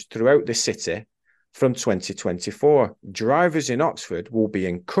measures throughout the city from 2024. Drivers in Oxford will be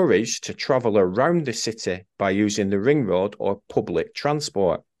encouraged to travel around the city by using the ring road or public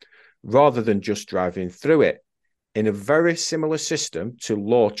transport, rather than just driving through it, in a very similar system to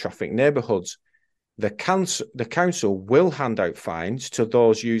low traffic neighbourhoods. The council will hand out fines to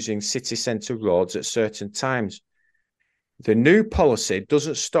those using city centre roads at certain times. The new policy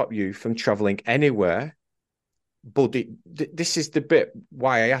doesn't stop you from travelling anywhere, but this is the bit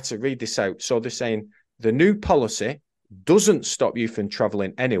why I had to read this out. So they're saying the new policy doesn't stop you from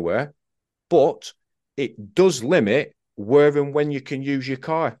travelling anywhere, but it does limit where and when you can use your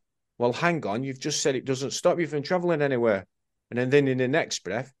car. Well, hang on, you've just said it doesn't stop you from travelling anywhere. And then in the next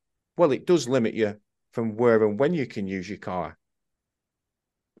breath, well, it does limit you from where and when you can use your car.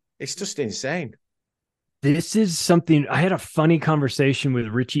 It's just insane. This is something I had a funny conversation with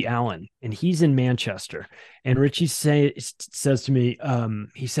Richie Allen, and he's in Manchester. And Richie says to me,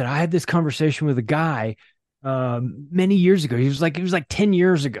 he said, I had this conversation with a guy many years ago. He was like 10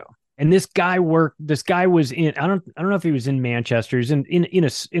 years ago. And this guy was in, I don't know if he was in Manchester. He was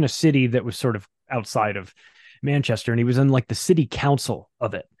in a city that was sort of outside of Manchester, and he was in like the city council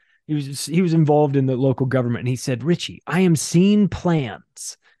of it. He was involved in the local government. And he said, Richie, I am seeing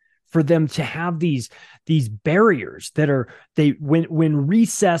plans for them to have these barriers that are, when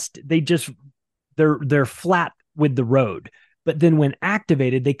recessed, they're flat with the road. But then when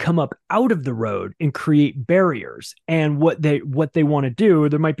activated, they come up out of the road and create barriers. And what they want to do,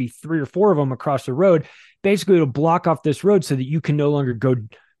 there might be 3 or 4 of them across the road. Basically, it'll block off this road so that you can no longer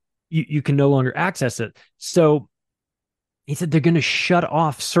access it. So he said they're going to shut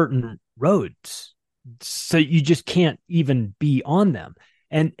off certain roads, so you just can't even be on them.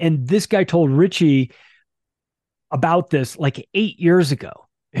 And this guy told Richie about this like 8 years ago,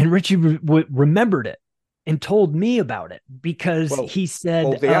 and Richie remembered it and told me about it because he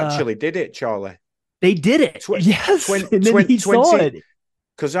said, they actually did it, Charlie. They did it. Yes. And then he saw it.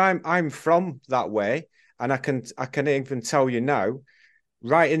 Because I'm from that way, and I can even tell you now,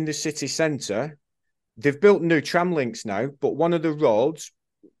 right in the city centre, they've built new tram links now, but one of the roads,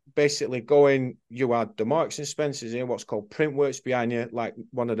 basically going, you had the Marks and Spencers in what's called Printworks behind you, like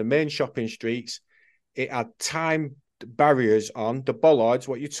one of the main shopping streets. It had time barriers on the bollards,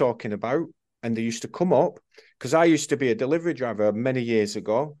 what you're talking about, and they used to come up, because I used to be a delivery driver many years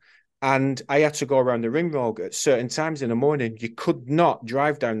ago, and I had to go around the ring road at certain times in the morning. You could not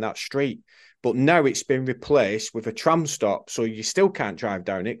drive down that street, but now it's been replaced with a tram stop, so you still can't drive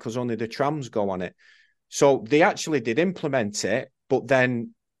down it because only the trams go on it. So they actually did implement it, but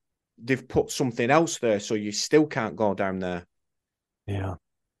then they've put something else there, so you still can't go down there. Yeah.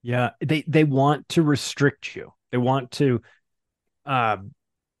 Yeah. They want to restrict you. They want to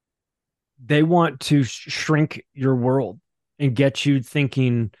shrink your world and get you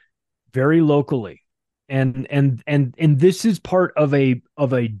thinking very locally. And this is part of a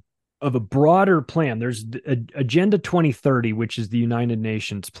broader plan. There's Agenda 2030, which is the United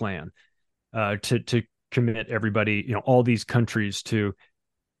Nations plan to commit everybody, all these countries to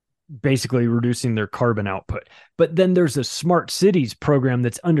basically reducing their carbon output. But then there's a smart cities program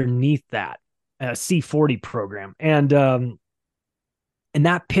that's underneath that, C40 program. And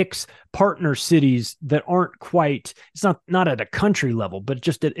that picks partner cities that aren't quite, it's not at a country level, but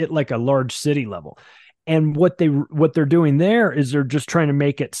just at like a large city level. And what they're doing there is they're just trying to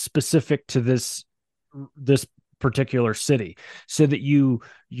make it specific to this particular city, so that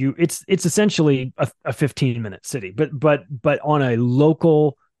it's essentially a 15-minute city, but on a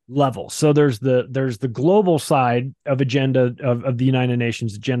local level. So there's the global side of of the United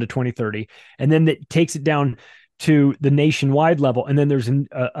Nations Agenda 2030, and then it takes it down to the nationwide level, and then there's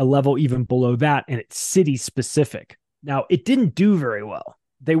a level even below that, and it's city specific. Now, it didn't do very well.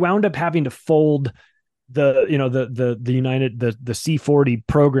 They wound up having to fold the C40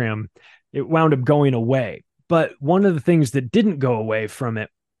 program. It wound up going away. But one of the things that didn't go away from it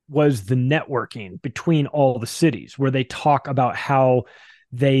was the networking between all the cities, where they talk about how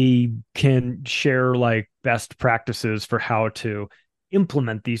they can share like best practices for how to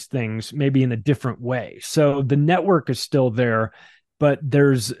implement these things maybe in a different way. So the network is still there, but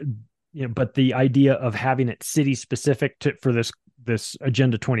there's, but the idea of having it city specific for this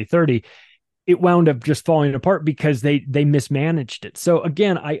Agenda 2030, it wound up just falling apart because they mismanaged it. So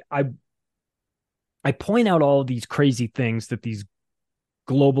again, I point out all of these crazy things that these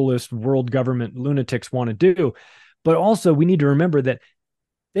globalist world government lunatics want to do, but also we need to remember that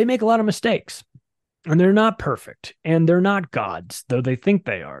they make a lot of mistakes, and they're not perfect, and they're not gods, though they think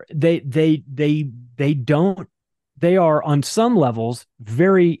they are. They are on some levels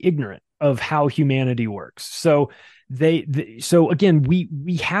very ignorant of how humanity works. So so again,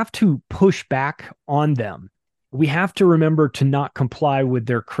 we have to push back on them. We have to remember to not comply with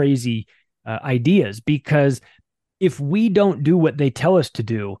their crazy ideas, because if we don't do what they tell us to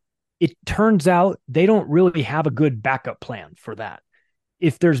do, it turns out they don't really have a good backup plan for that.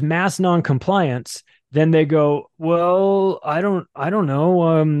 If there's mass non-compliance, then they go, well, I don't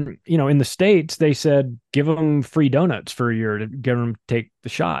know. In the States, they said, give them free donuts for a year to get them to take the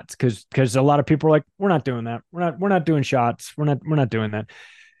shots. Cause a lot of people are like, we're not doing that. We're not doing shots. We're not doing that.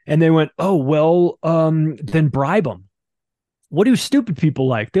 And they went, oh, well, then bribe them. What do stupid people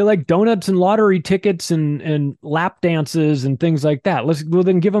like? They like donuts and lottery tickets and lap dances and things like that. Well,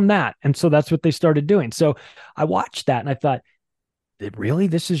 then give them that. And so that's what they started doing. So I watched that and I thought, really,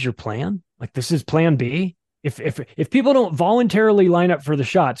 this is your plan? Like, this is plan B? If people don't voluntarily line up for the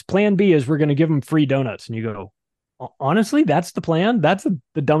shots, plan B is we're going to give them free donuts. And you go, honestly, that's the plan? That's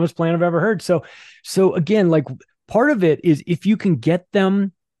the dumbest plan I've ever heard. So again, like, part of it is if you can get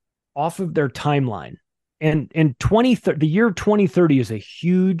them off of their timeline, and the year 2030 is a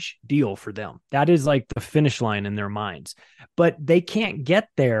huge deal for them. That is like the finish line in their minds. But they can't get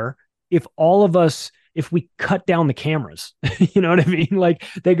there if we cut down the cameras. You know what I mean? Like,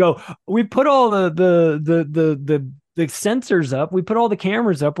 they go, we put all the sensors up, we put all the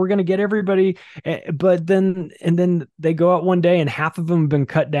cameras up, we're going to get everybody. But then they go out one day and half of them have been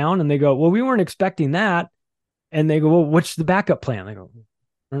cut down, and they go, well, we weren't expecting that. And they go, well, what's the backup plan? They go,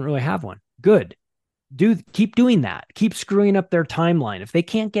 I don't really have one. Good. Keep doing that. Keep screwing up their timeline. If they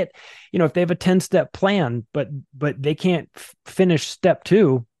can't get, if they have a 10-step plan, but they can't finish step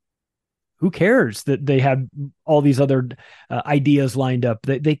 2, who cares that they have all these other ideas lined up?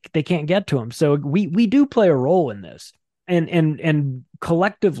 They can't get to them. So we do play a role in this, and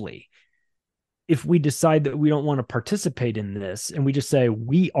collectively, if we decide that we don't want to participate in this, and we just say,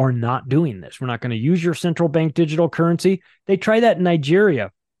 we are not doing this, we're not going to use your central bank digital currency. They try that in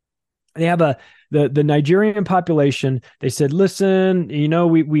Nigeria. They have the Nigerian population. They said, listen,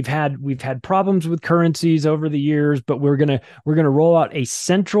 we've had problems with currencies over the years, but we're gonna roll out a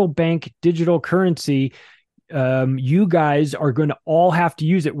central bank digital currency. You guys are going to all have to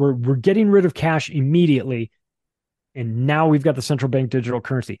use it. We're getting rid of cash immediately, and now we've got the central bank digital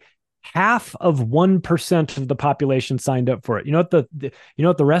currency. Half of 1% of the population signed up for it. You know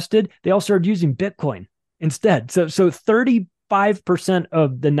what the rest did? They all started using Bitcoin instead. So 35%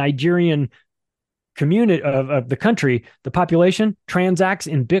 of the Nigerian community of the country, the population, transacts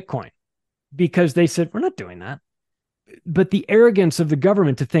in Bitcoin, because they said, we're not doing that. But the arrogance of the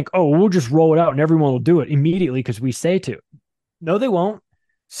government to think, oh, we'll just roll it out and everyone will do it immediately because we say to. No, they won't.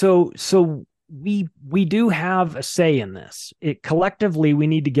 So we do have a say in this. Collectively, we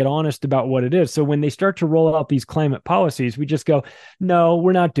need to get honest about what it is. So when they start to roll out these climate policies, we just go, no,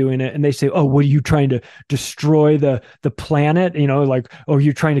 we're not doing it. And they say, oh, what are you trying to destroy the planet? Like, oh,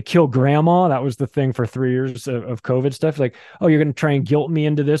 you're trying to kill grandma. That was the thing for 3 years of COVID stuff. Like, oh, you're going to try and guilt me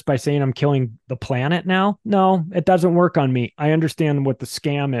into this by saying I'm killing the planet now? No, it doesn't work on me. I understand what the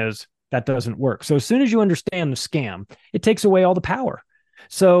scam is. That doesn't work. So as soon as you understand the scam, it takes away all the power.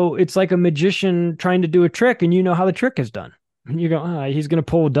 So it's like a magician trying to do a trick, and you know how the trick is done. And you go, he's going to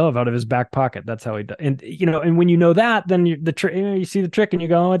pull a dove out of his back pocket. That's how he does. And and when you know that, then you see the trick and you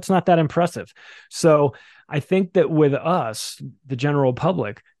go, oh, it's not that impressive. So I think that with us, the general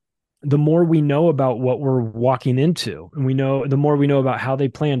public, the more we know about what we're walking into, and the more we know about how they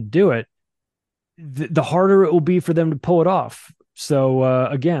plan to do it, the harder it will be for them to pull it off. So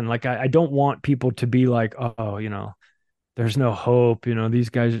again, like, I don't want people to be like, oh, there's no hope, these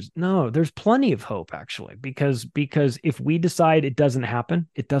guys. No, there's plenty of hope, actually, because if we decide it doesn't happen,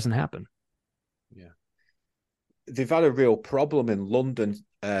 it doesn't happen. Yeah. They've had a real problem in London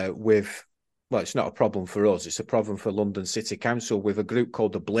with, well, it's not a problem for us. It's a problem for London City Council with a group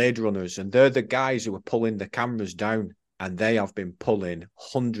called the Blade Runners. And they're the guys who are pulling the cameras down, and they have been pulling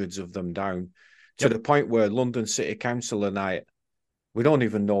hundreds of them down to the point where London City Council and we don't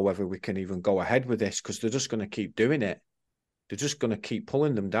even know whether we can even go ahead with this, because they're just going to keep doing it. They're just going to keep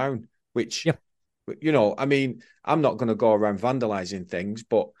pulling them down, which You know, I mean, I'm not going to go around vandalizing things,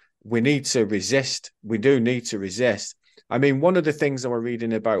 but we need to resist. We do need to resist. I mean, one of the things that we're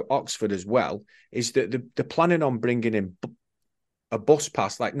reading about Oxford as well is that they're planning on bringing in a bus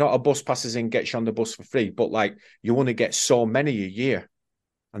pass, like not a bus pass as in gets you on the bus for free, but like you only get so many a year.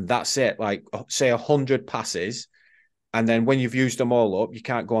 And that's it. Like, say 100 passes. And then when you've used them all up, you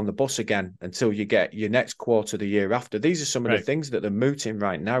can't go on the bus again until you get your next quarter the year after. These are some of the things that they're mooting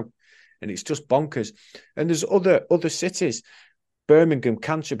right now. And it's just bonkers. And there's other cities, Birmingham,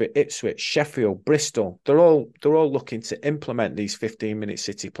 Canterbury, Ipswich, Sheffield, Bristol. They're all looking to implement these 15-minute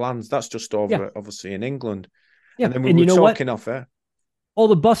city plans. That's just over, obviously, in England. Yeah. And then we were talking off air. All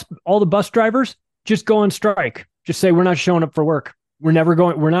the bus drivers just go on strike. Just say, we're not showing up for work. We're never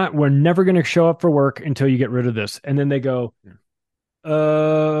going to show up for work until you get rid of this. And then they go,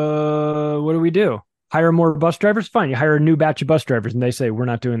 what do we do? Hire more bus drivers? Fine. You hire a new batch of bus drivers and they say, we're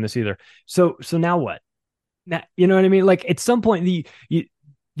not doing this either. So now what? Now, you know what I mean? Like at some point,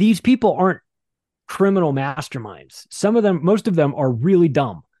 these people aren't criminal masterminds. Most of them are really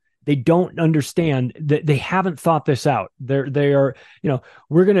dumb. They don't understand that they haven't thought this out. They are,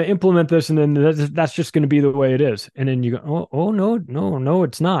 we're going to implement this, and then that's just going to be the way it is. And then you go, oh no,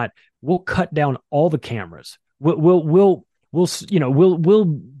 it's not. We'll cut down all the cameras. We'll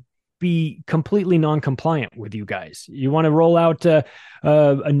be completely non-compliant with you guys. You want to roll out a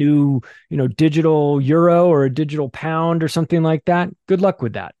new, digital euro or a digital pound or something like that? Good luck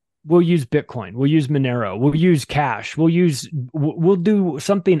with that. We'll use Bitcoin. We'll use Monero. We'll use cash. We'll do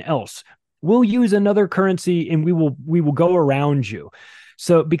something else. We'll use another currency and we will go around you.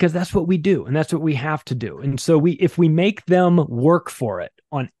 So, because that's what we do and that's what we have to do. And so if we make them work for it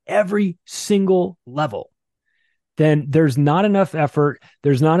on every single level, then there's not enough effort.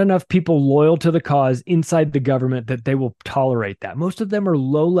 There's not enough people loyal to the cause inside the government that they will tolerate that. Most of them are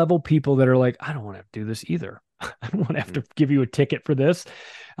low-level people that are like, I don't want to do this either. I don't want to have to give you a ticket for this.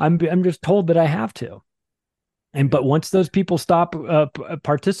 I'm just told that I have to. But once those people stop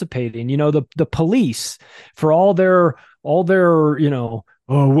participating, the police, for all their we'll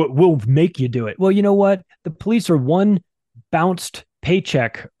make you do it. Well, you know what? The police are one bounced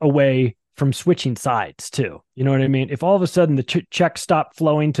paycheck away from switching sides too. You know what I mean? If all of a sudden the checks stop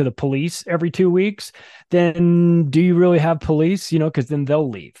flowing to the police every 2 weeks, then do you really have police? Because then they'll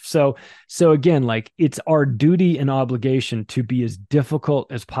leave. So again, like it's our duty and obligation to be as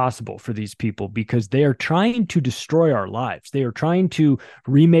difficult as possible for these people because they are trying to destroy our lives. They are trying to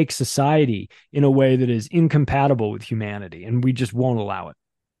remake society in a way that is incompatible with humanity, and we just won't allow it.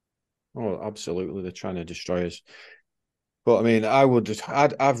 Oh, absolutely. They're trying to destroy us. But I mean,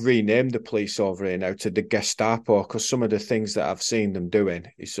 I've renamed the police over here now to the Gestapo because some of the things that I've seen them doing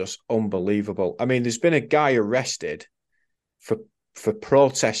is just unbelievable. I mean, there's been a guy arrested for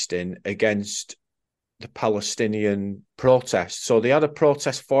protesting against the Palestinian protest. So they had a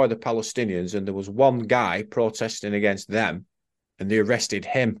protest for the Palestinians, and there was one guy protesting against them, and they arrested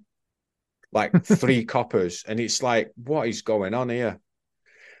him, like 3 coppers. And it's like, what is going on here?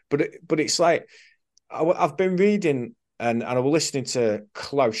 But it's like, I've been reading. And I was listening to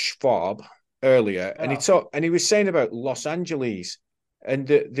Klaus Schwab earlier, and he was saying about Los Angeles, and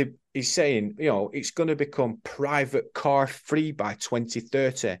he's saying, it's going to become private car free by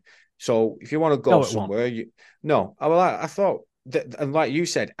 2030. So if you want to go somewhere, I thought that, and like you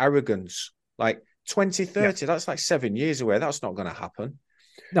said, arrogance, like 2030, that's like 7 years away. That's not going to happen.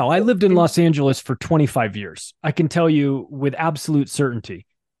 No, I lived in Los Angeles for 25 years. I can tell you with absolute certainty,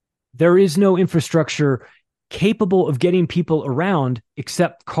 there is no infrastructure capable of getting people around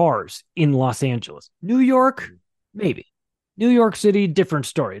except cars in Los Angeles. New York, maybe. New York City, different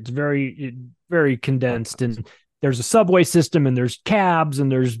story. It's very, very condensed, and there's a subway system, and there's cabs,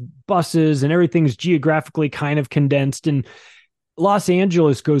 and there's buses, and everything's geographically kind of condensed. And Los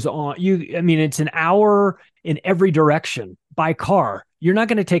Angeles goes on. It's an hour in every direction by car. You're not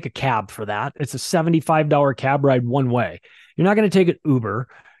going to take a cab for that. It's a $75 cab ride one way. You're not going to take an Uber.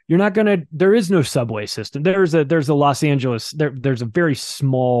 There is no subway system. There's a Los Angeles, there's a very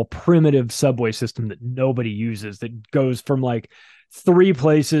small primitive subway system that nobody uses that goes from like 3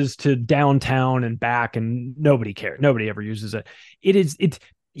 places to downtown and back, and nobody cares. Nobody ever uses it.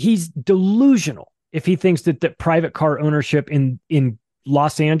 He's delusional if he thinks that private car ownership in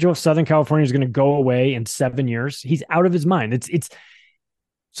Los Angeles, Southern California, is going to go away in 7 years. He's out of his mind.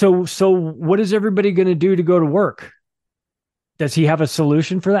 So what is everybody going to do to go to work? Does he have a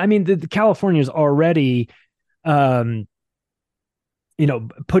solution for that? I mean, the California is already, putting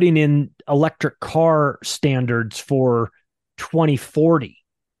in electric car standards for 2040,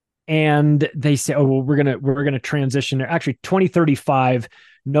 and they say, oh, well, we're gonna transition. Actually, 2035,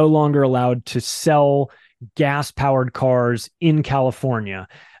 no longer allowed to sell gas-powered cars in California,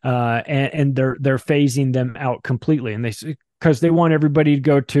 and they're phasing them out completely. And because they want everybody to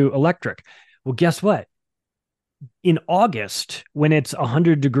go to electric. Well, guess what? In August, when it's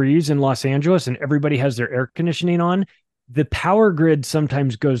 100 degrees in Los Angeles and everybody has their air conditioning on, the power grid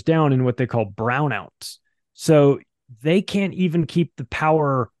sometimes goes down in what they call brownouts. So they can't even keep the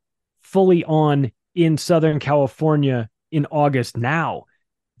power fully on in Southern California in August now.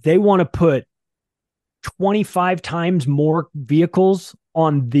 They want to put 25 times more vehicles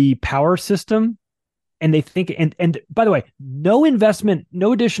on the power system. And they think, and by the way, no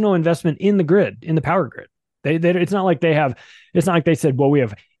additional investment in the grid, in the power grid. It's not like they said, well, we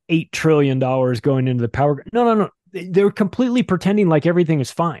have $8 trillion going into the power grid. No. They're completely pretending like everything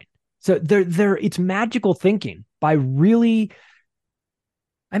is fine. So it's magical thinking by really,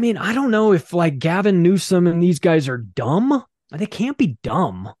 I mean, I don't know if like Gavin Newsom and these guys are dumb. They can't be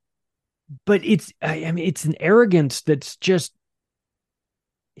dumb, but it's an arrogance that's just,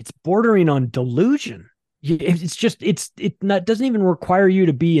 it's bordering on delusion. It doesn't even require you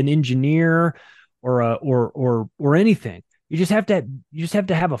to be an engineer or anything. You just have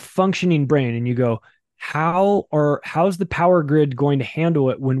to have a functioning brain, and you go, how's the power grid going to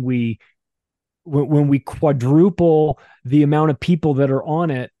handle it when we quadruple the amount of people that are on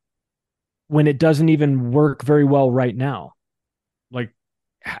it, when it doesn't even work very well right now? Like,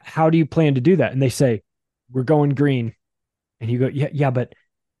 how do you plan to do that? And they say, we're going green. And you go, yeah, but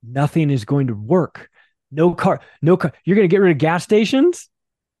nothing is going to work. No car. You're going to get rid of gas stations?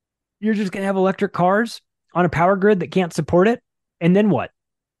 You're just going to have electric cars on a power grid that can't support it? And then what?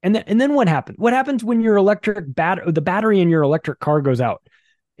 And then what happens? What happens when your the battery in your electric car goes out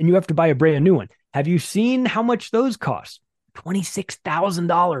and you have to buy a brand new one? Have you seen how much those cost?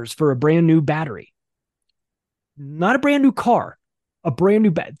 $26,000 for a brand new battery. Not a brand new car, a brand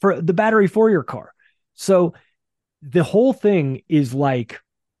new for the battery for your car. So the whole thing is like,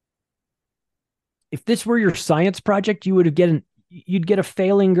 if this were your science project, you'd get a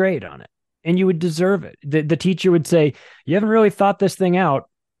failing grade on it, and you would deserve it. The teacher would say, you haven't really thought this thing out.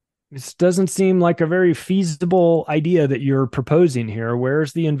 This doesn't seem like a very feasible idea that you're proposing here.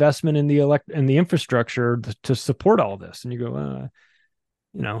 Where's the investment in the infrastructure to support all this? And you go,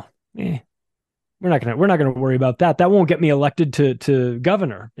 we're not gonna worry about that. That won't get me elected to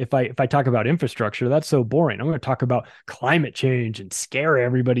governor. If I talk about infrastructure, that's so boring. I'm going to talk about climate change and scare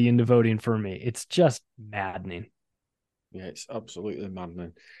everybody into voting for me. It's just maddening. Yeah, it's absolutely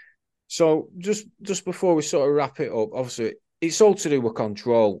maddening. So just before we sort of wrap it up, obviously it's all to do with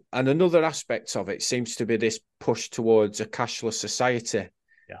control, and another aspect of it seems to be this push towards a cashless society.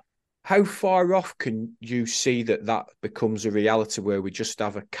 Yeah. How far off can you see that becomes a reality where we just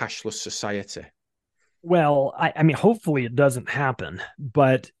have a cashless society? Well, I mean, hopefully it doesn't happen,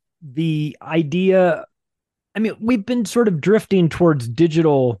 but the idea, I mean, we've been sort of drifting towards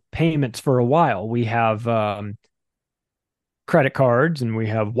digital payments for a while. We have credit cards, and we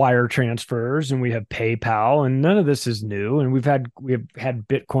have wire transfers, and we have PayPal, and none of this is new. And we have had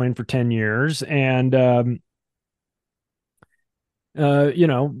Bitcoin for 10 years. And,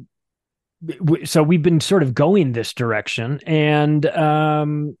 so we've been sort of going this direction. And,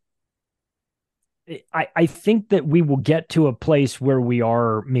 I think that we will get to a place where we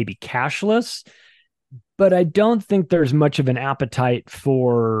are maybe cashless, but I don't think there's much of an appetite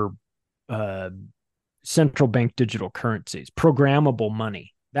for central bank digital currencies, programmable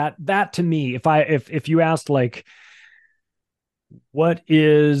money. That to me, if you asked, like, what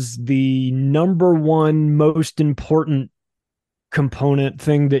is the number one most important component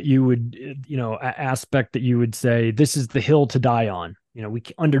thing that you would, aspect that you would say, this is the hill to die on. We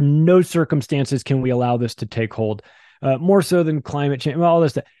under no circumstances can we allow this to take hold, more so than climate change. Well, all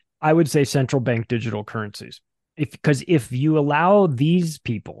this stuff. I would say central bank digital currencies, because if you allow these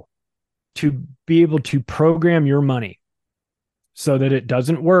people to be able to program your money so that it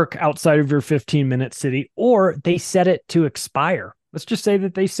doesn't work outside of your 15-minute city, or they set it to expire. Let's just say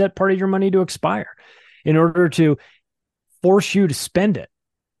that they set part of your money to expire in order to force you to spend it.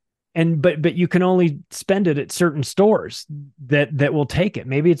 But you can only spend it at certain stores that will take it.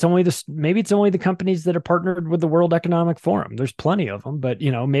 Maybe it's only the companies that are partnered with the World Economic Forum. There's plenty of them, but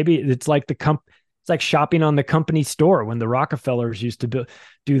maybe it's like it's like shopping on the company store. When the Rockefellers used to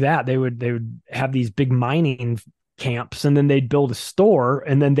do that, they would have these big mining camps, and then they'd build a store,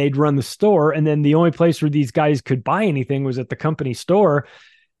 and then they'd run the store, and then the only place where these guys could buy anything was at the company store,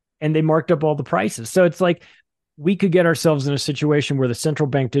 and they marked up all the prices. So it's like, we could get ourselves in a situation where the central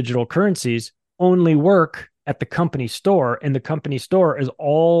bank digital currencies only work at the company store, and the company store is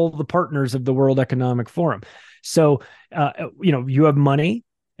all the partners of the World Economic Forum. So, you have money,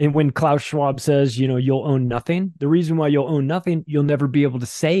 And when Klaus Schwab says, you'll own nothing, the reason why you'll own nothing, you'll never be able to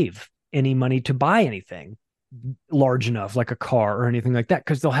save any money to buy anything large enough, like a car or anything like that,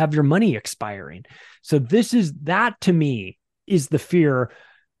 because they'll have your money expiring. So that to me is the fear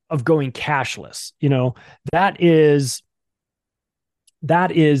of going cashless. That is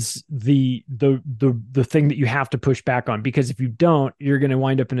the thing that you have to push back on, because if you don't, you're going to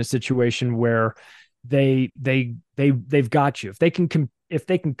wind up in a situation where they've got you. If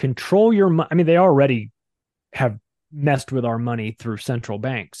they can control your money, I mean, they already have messed with our money through central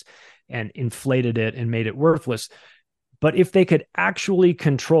banks and inflated it and made it worthless. But if they could actually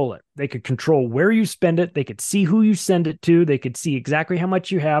control it, they could control where you spend it. They could see who you send it to. They could see exactly how much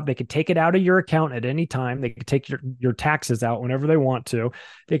you have. They could take it out of your account at any time. They could take your taxes out whenever they want to.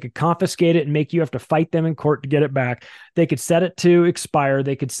 They could confiscate it and make you have to fight them in court to get it back. They could set it to expire.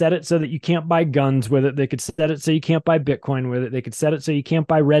 They could set it so that you can't buy guns with it. They could set it so you can't buy Bitcoin with it. They could set it so you can't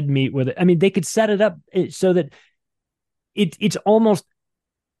buy red meat with it. I mean, they could set it up so that it's almost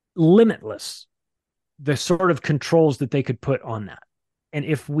limitless, the sort of controls that they could put on that. And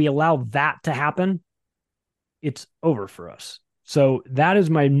if we allow that to happen, it's over for us. So that is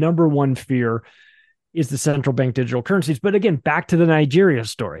my number one fear, is the central bank digital currencies. But again, back to the Nigeria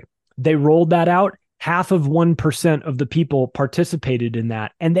story. They rolled that out. 0.5% of the people participated in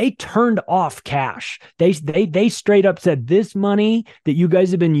that, and they turned off cash. They straight up said, this money that you guys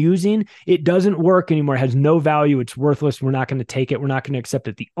have been using, it doesn't work anymore. It has no value. It's worthless. We're not going to take it. We're not going to accept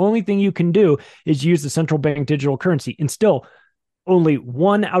it. The only thing you can do is use the central bank digital currency. And still, only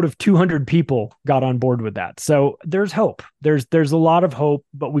 1 out of 200 people got on board with that. So there's hope. There's a lot of hope,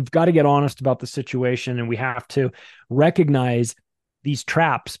 but we've got to get honest about the situation, and we have to recognize these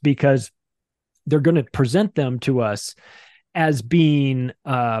traps, because they're going to present them to us as being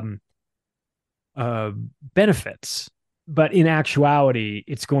benefits, but in actuality,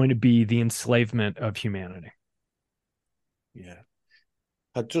 it's going to be the enslavement of humanity. Yeah.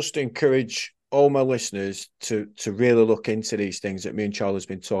 I'd just encourage all my listeners to really look into these things that me and Charlie's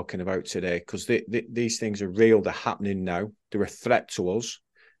been talking about today, because these things are real. They're happening now. They're a threat to us.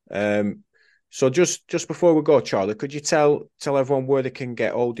 So just before we go, Charlie, could you tell everyone where they can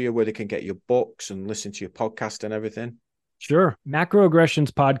get audio, where they can get your books and listen to your podcast and everything? Sure.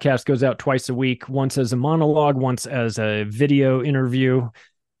 Macroaggressions podcast goes out twice a week, once as a monologue, once as a video interview.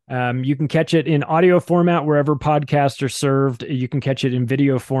 You can catch it in audio format wherever podcasts are served. You can catch it in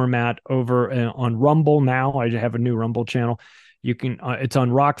video format over on Rumble now. I have a new Rumble channel. You can. It's on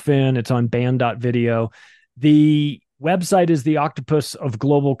Rockfin. It's on band.video. The website is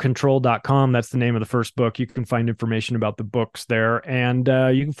theoctopusofglobalcontrol.com. That's the name of the first book. You can find information about the books there. And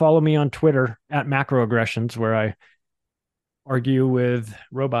you can follow me on Twitter at Macroaggressions, where I argue with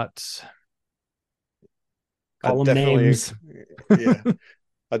robots. Call them names. Yeah.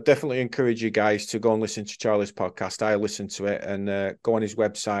 I definitely encourage you guys to go and listen to Charlie's podcast. I listen to it, and go on his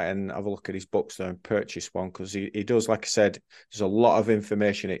website and have a look at his books there and purchase one, because he does, like I said, there's a lot of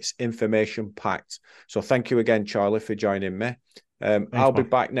information. It's information packed. So thank you again, Charlie, for joining me. I'll be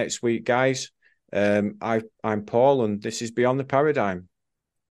back next week, guys. I'm Paul, and this is Beyond the Paradigm.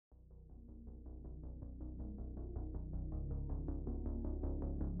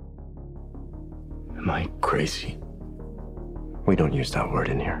 Am I crazy? We don't use that word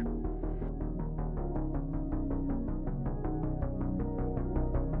in here.